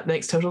that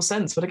makes total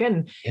sense. But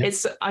again,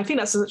 I think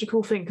that's such a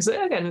cool thing because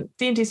again,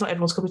 D&D is not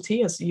everyone's cup of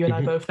tea, as you and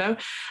I both know.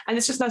 And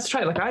it's just nice to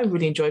try. Like I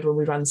really enjoyed when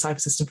we ran the Cypher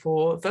system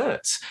for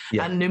Vert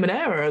and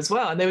Numenera as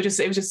well. And it was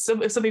just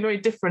something very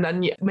different,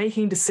 and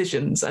making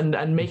decisions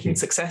and making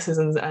successes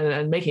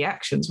and making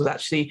actions was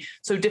actually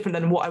so different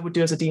than what I would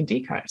do as a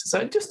D&D character.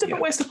 So just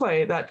different ways to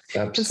play that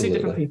can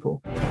suit different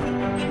people.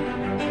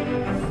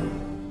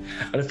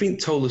 And I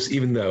think Ptolus,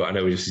 even though I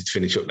know we just need to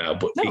finish up now,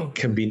 but it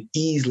can be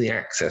easily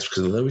accessed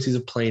because although it is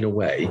a plane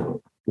away,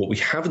 what we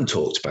haven't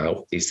talked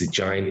about is the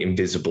giant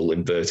invisible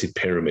inverted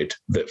pyramid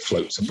that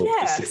floats above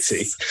the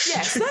city.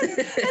 Yes.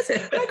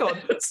 Hang on.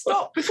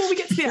 Stop before we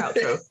get to the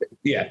outro.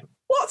 Yeah.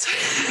 What?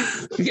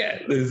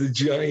 Yeah, there's a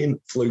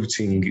giant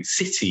floating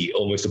city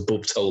almost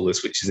above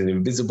Ptolus, which is an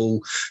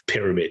invisible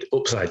pyramid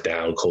upside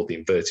down called the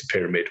inverted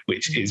pyramid,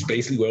 which is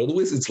basically where all the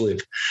wizards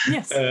live.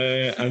 Yes.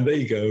 And there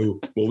you go.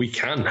 Well, we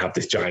can have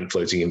this giant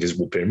floating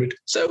invisible pyramid,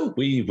 so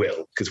we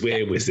will, because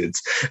we're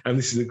wizards. And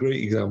this is a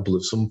great example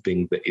of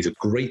something that is a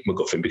great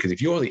MacGuffin, because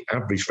if you're the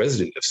average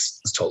resident of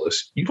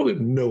Ptolus, you probably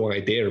have no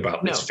idea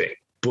about this thing.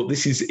 But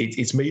this is,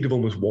 it's made of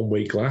almost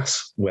one-way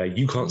glass where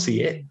you can't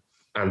see it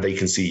and they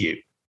can see you.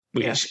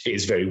 Which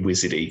is very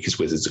wizardy because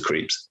wizards are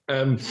creeps.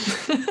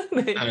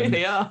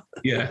 They are.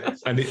 Yeah,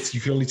 and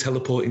you can only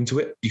teleport into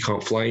it. You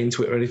can't fly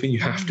into it or anything. You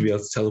have to be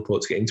able to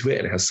teleport to get into it,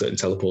 and it has certain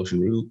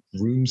teleportation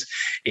rooms.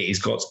 It has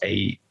got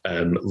a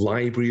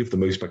library of the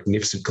most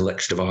magnificent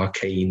collection of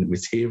arcane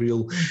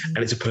material, and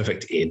it's a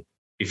perfect inn.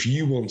 If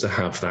you want to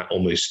have that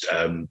almost...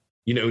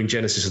 in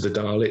Genesis of the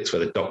Daleks,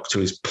 where the Doctor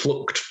is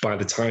plucked by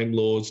the Time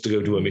Lords to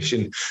go do a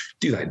mission,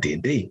 do that in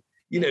D&D.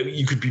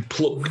 You could be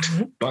plucked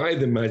by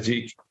the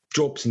magic,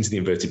 dropped into the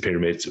inverted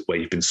pyramid where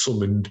you've been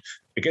summoned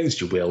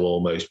against your will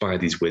almost by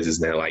these wizards,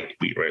 and they're like,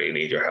 we really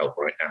need your help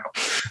right now.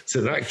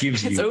 So that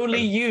gives it's only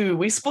you.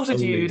 We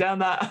spotted you down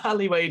that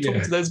alleyway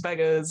talking to those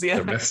beggars. Yeah.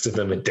 The rest of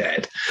them are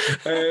dead.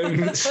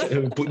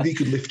 But they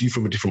could lift you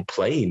from a different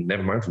plane,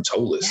 never mind from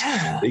Ptolus.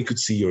 Yeah. They could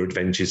see your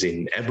adventures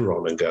in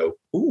Eberron and go,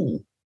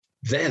 ooh,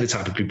 they're the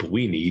type of people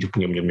we need.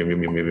 Bring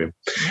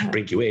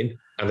you in.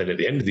 And then at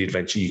the end of the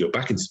adventure, you go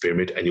back into the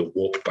pyramid and you're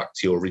warped back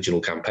to your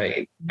original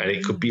campaign. And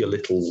it could be a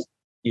little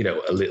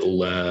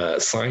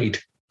side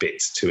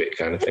bit to it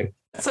kind of thing.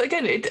 So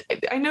again,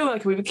 I know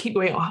like we would keep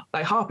going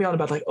like harping on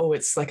about like, oh,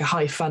 it's like a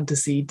high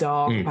fantasy,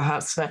 dark,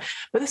 perhaps, but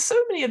there's so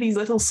many of these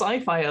little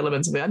sci-fi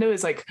elements of it. I know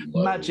it's like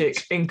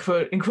magic in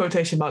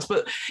quotation marks,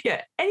 but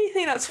yeah,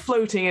 anything that's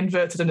floating,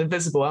 inverted, and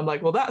invisible, I'm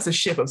like, well, that's a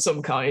ship of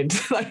some kind.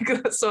 Like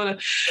that's sort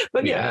of,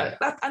 but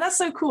that's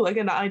so cool.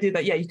 Again, that idea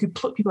that you could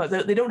pluck people out.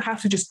 They don't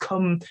have to just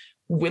come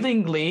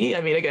willingly. I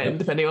mean, again,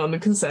 depending on the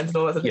consent and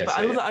all that. But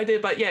I love that idea.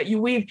 But you're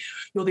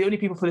the only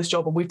people for this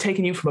job, and we've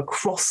taken you from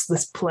across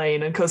this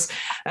plane. And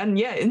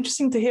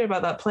interesting to hear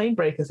about that plane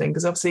breaker thing,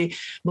 because obviously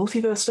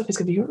multiverse stuff is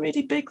going to be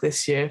really big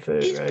this year for.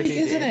 It's big,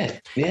 isn't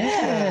it?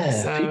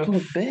 Yeah, people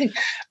are big.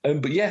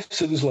 But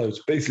so there's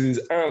loads. Basically,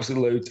 there's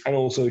absolutely loads. And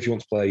also, if you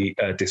want to play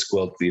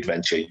Discworld, the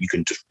adventure, you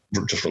can just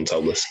run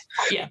Ptolus.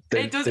 Yeah,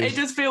 it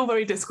does feel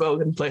very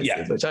Discworld in places.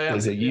 Yeah, which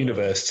there's a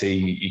university.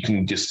 You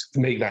can just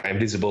make that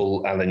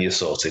invisible, and then you're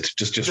sorted.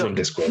 Just run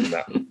Discworld and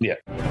that. Yeah.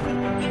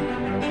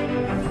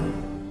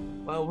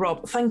 Well,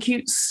 Rob, thank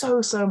you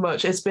so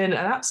much. It's been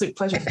an absolute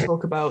pleasure to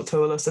talk about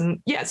Ptolus. And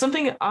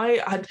something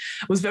I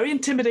was very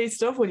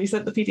intimidated of when you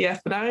sent the PDF,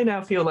 but I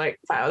now feel like,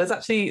 wow, there's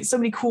actually so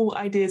many cool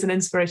ideas and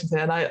inspirations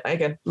there. And I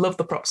again, love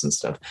the props and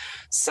stuff.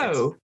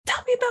 So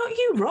tell me about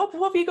you, Rob.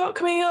 What have you got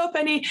coming up?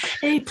 Any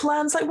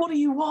plans? Like, what are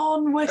you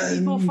on? Where can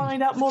people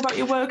find out more about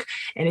your work?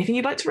 Anything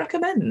you'd like to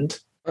recommend?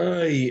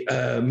 I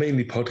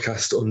mainly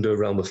podcast under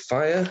Realm of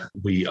Fire.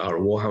 We are a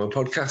Warhammer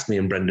podcast. Me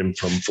and Brendan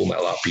from Full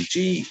Metal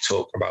RPG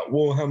talk about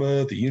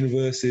Warhammer, the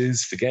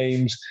universes, the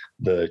games,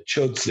 the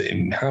chuds that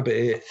inhabit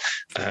it,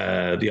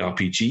 the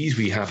RPGs.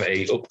 We have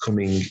a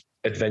upcoming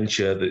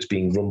adventure that's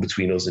being run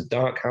between us and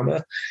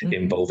Darkhammer,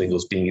 involving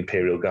us being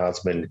Imperial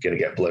Guardsmen going to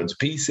get blown to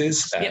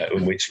pieces,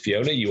 in which,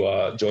 Fiona, you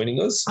are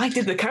joining us. I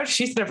did the character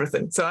sheet and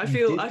everything, so I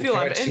feel I'm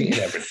in.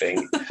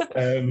 Everything.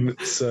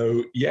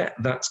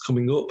 That's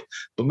coming up.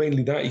 But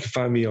mainly that, you can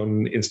find me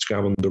on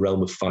Instagram on the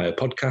Realm of Fire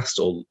podcast,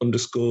 or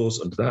underscores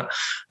under that.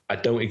 I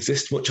don't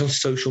exist much on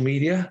social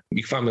media.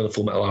 You can find me on the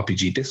Full Metal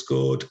RPG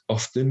Discord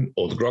often,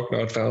 or the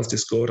Grognard Files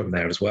Discord. I'm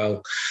there as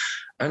well.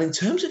 And in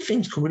terms of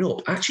things coming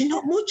up, actually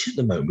not much at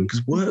the moment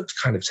because work's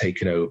kind of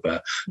taken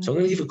over. So I'm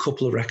going to give a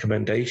couple of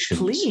recommendations.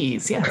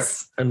 Please,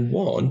 yes. And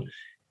one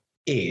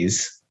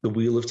is the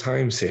Wheel of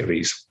Time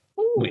series,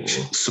 which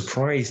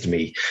surprised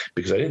me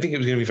because I didn't think it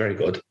was going to be very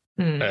good.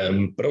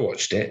 But I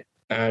watched it,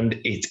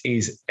 and it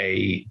is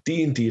a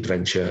D&D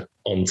adventure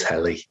on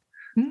telly.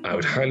 I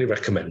would highly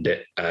recommend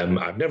it.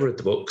 I've never read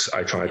the books.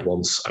 I tried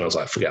once and I was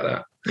like, forget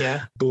that.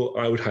 Yeah. But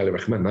I would highly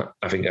recommend that.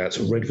 I think that's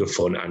really good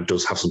fun and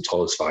does have some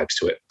Ptolus vibes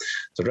to it.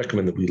 So I'd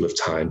recommend The Wheel of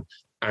Time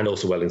and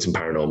also Wellington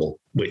Paranormal,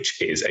 which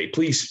is a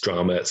police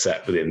drama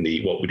set within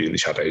the What We Do in the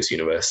Shadows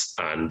universe,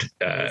 and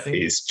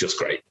is just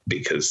great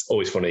because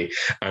always funny.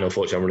 And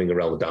unfortunately, I'm running a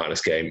Realm of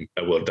Darkness game,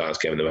 a World of Darkness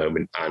game at the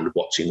moment, and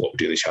watching What We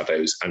Do in the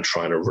Shadows and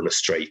trying to run a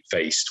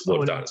straight-faced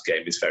World of Darkness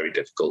game is very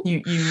difficult.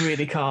 You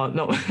really can't.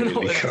 Can't.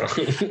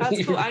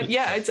 That's cool.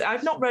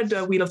 I've not read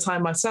Wheel of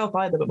Time myself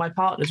either, but my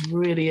partner's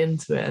really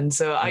into it, and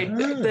so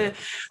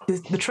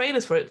the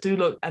trailers for it do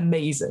look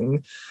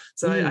amazing.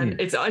 So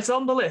it's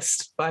on the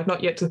list, but I've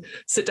not yet to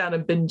sit down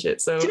and binge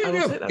it. So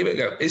give it a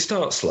go. It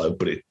starts slow,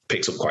 but it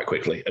picks up quite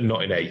quickly. And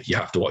not in a, you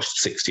have to watch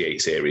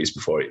 68 series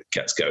before it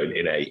gets going.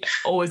 In a,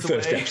 always the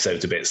first way.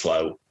 Episode's a bit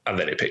slow, and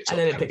then it picks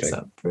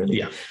up. Really.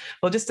 Yeah.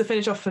 Well, just to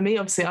finish off for me,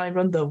 obviously I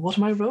run the What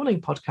Am I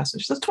Rolling podcast,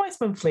 which is a twice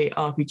monthly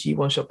RPG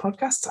one-shot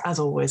podcast. As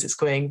always, it's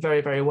going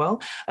very, very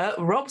well.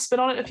 Rob's been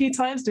on it a few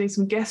times, doing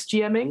some guest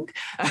GMing,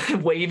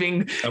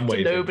 waving to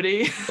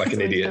nobody. Like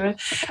an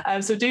idiot.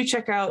 So do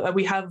check out,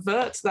 we have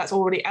Vert, that's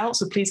already out,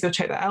 so please go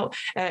check that out.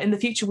 In the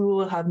future, we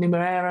will have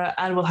Numerera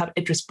and we'll have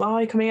Idris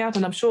Bai coming out,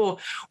 and I'm sure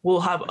we'll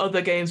have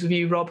other games with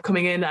you, Rob,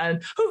 coming in,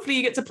 and hopefully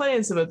you get to play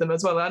in some of them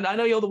as well. And I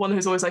know you're the one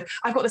who's always like,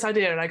 I've got this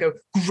idea, and I go,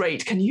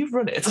 great, can you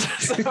run it?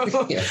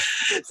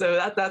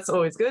 So that's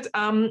always good.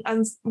 And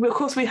of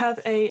course, we have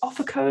a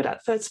offer code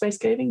at Third Space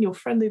Gaming, your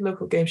friendly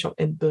local game shop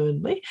in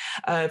Burnley.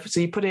 So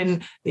you put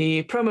in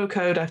the promo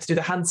code. I have to do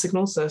the hand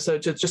signal. So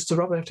just to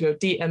Rob, I have to go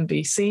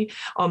DMBC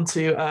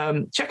onto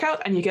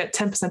checkout, and you get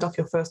 10% off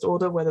your first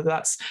order, whether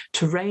that's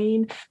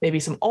terrain, maybe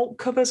some alt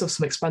covers or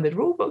some expanded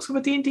rule books of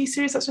a D&D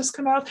series that's just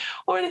come out,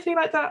 or anything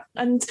like that.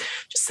 And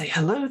just say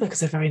hello because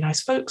they're very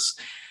nice folks.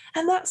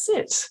 And that's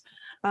it.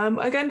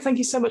 Again, thank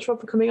you so much, Rob,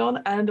 for coming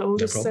on, and I'll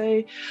just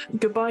say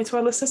goodbye to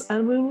our listeners,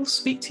 and we will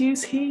speak to you,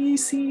 hear you,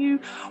 see you,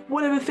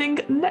 whatever thing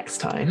next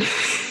time.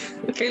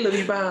 Okay, love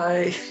you,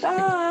 bye.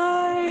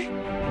 Bye.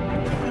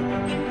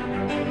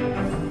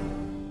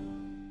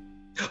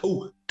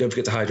 Oh, don't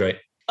forget to hydrate.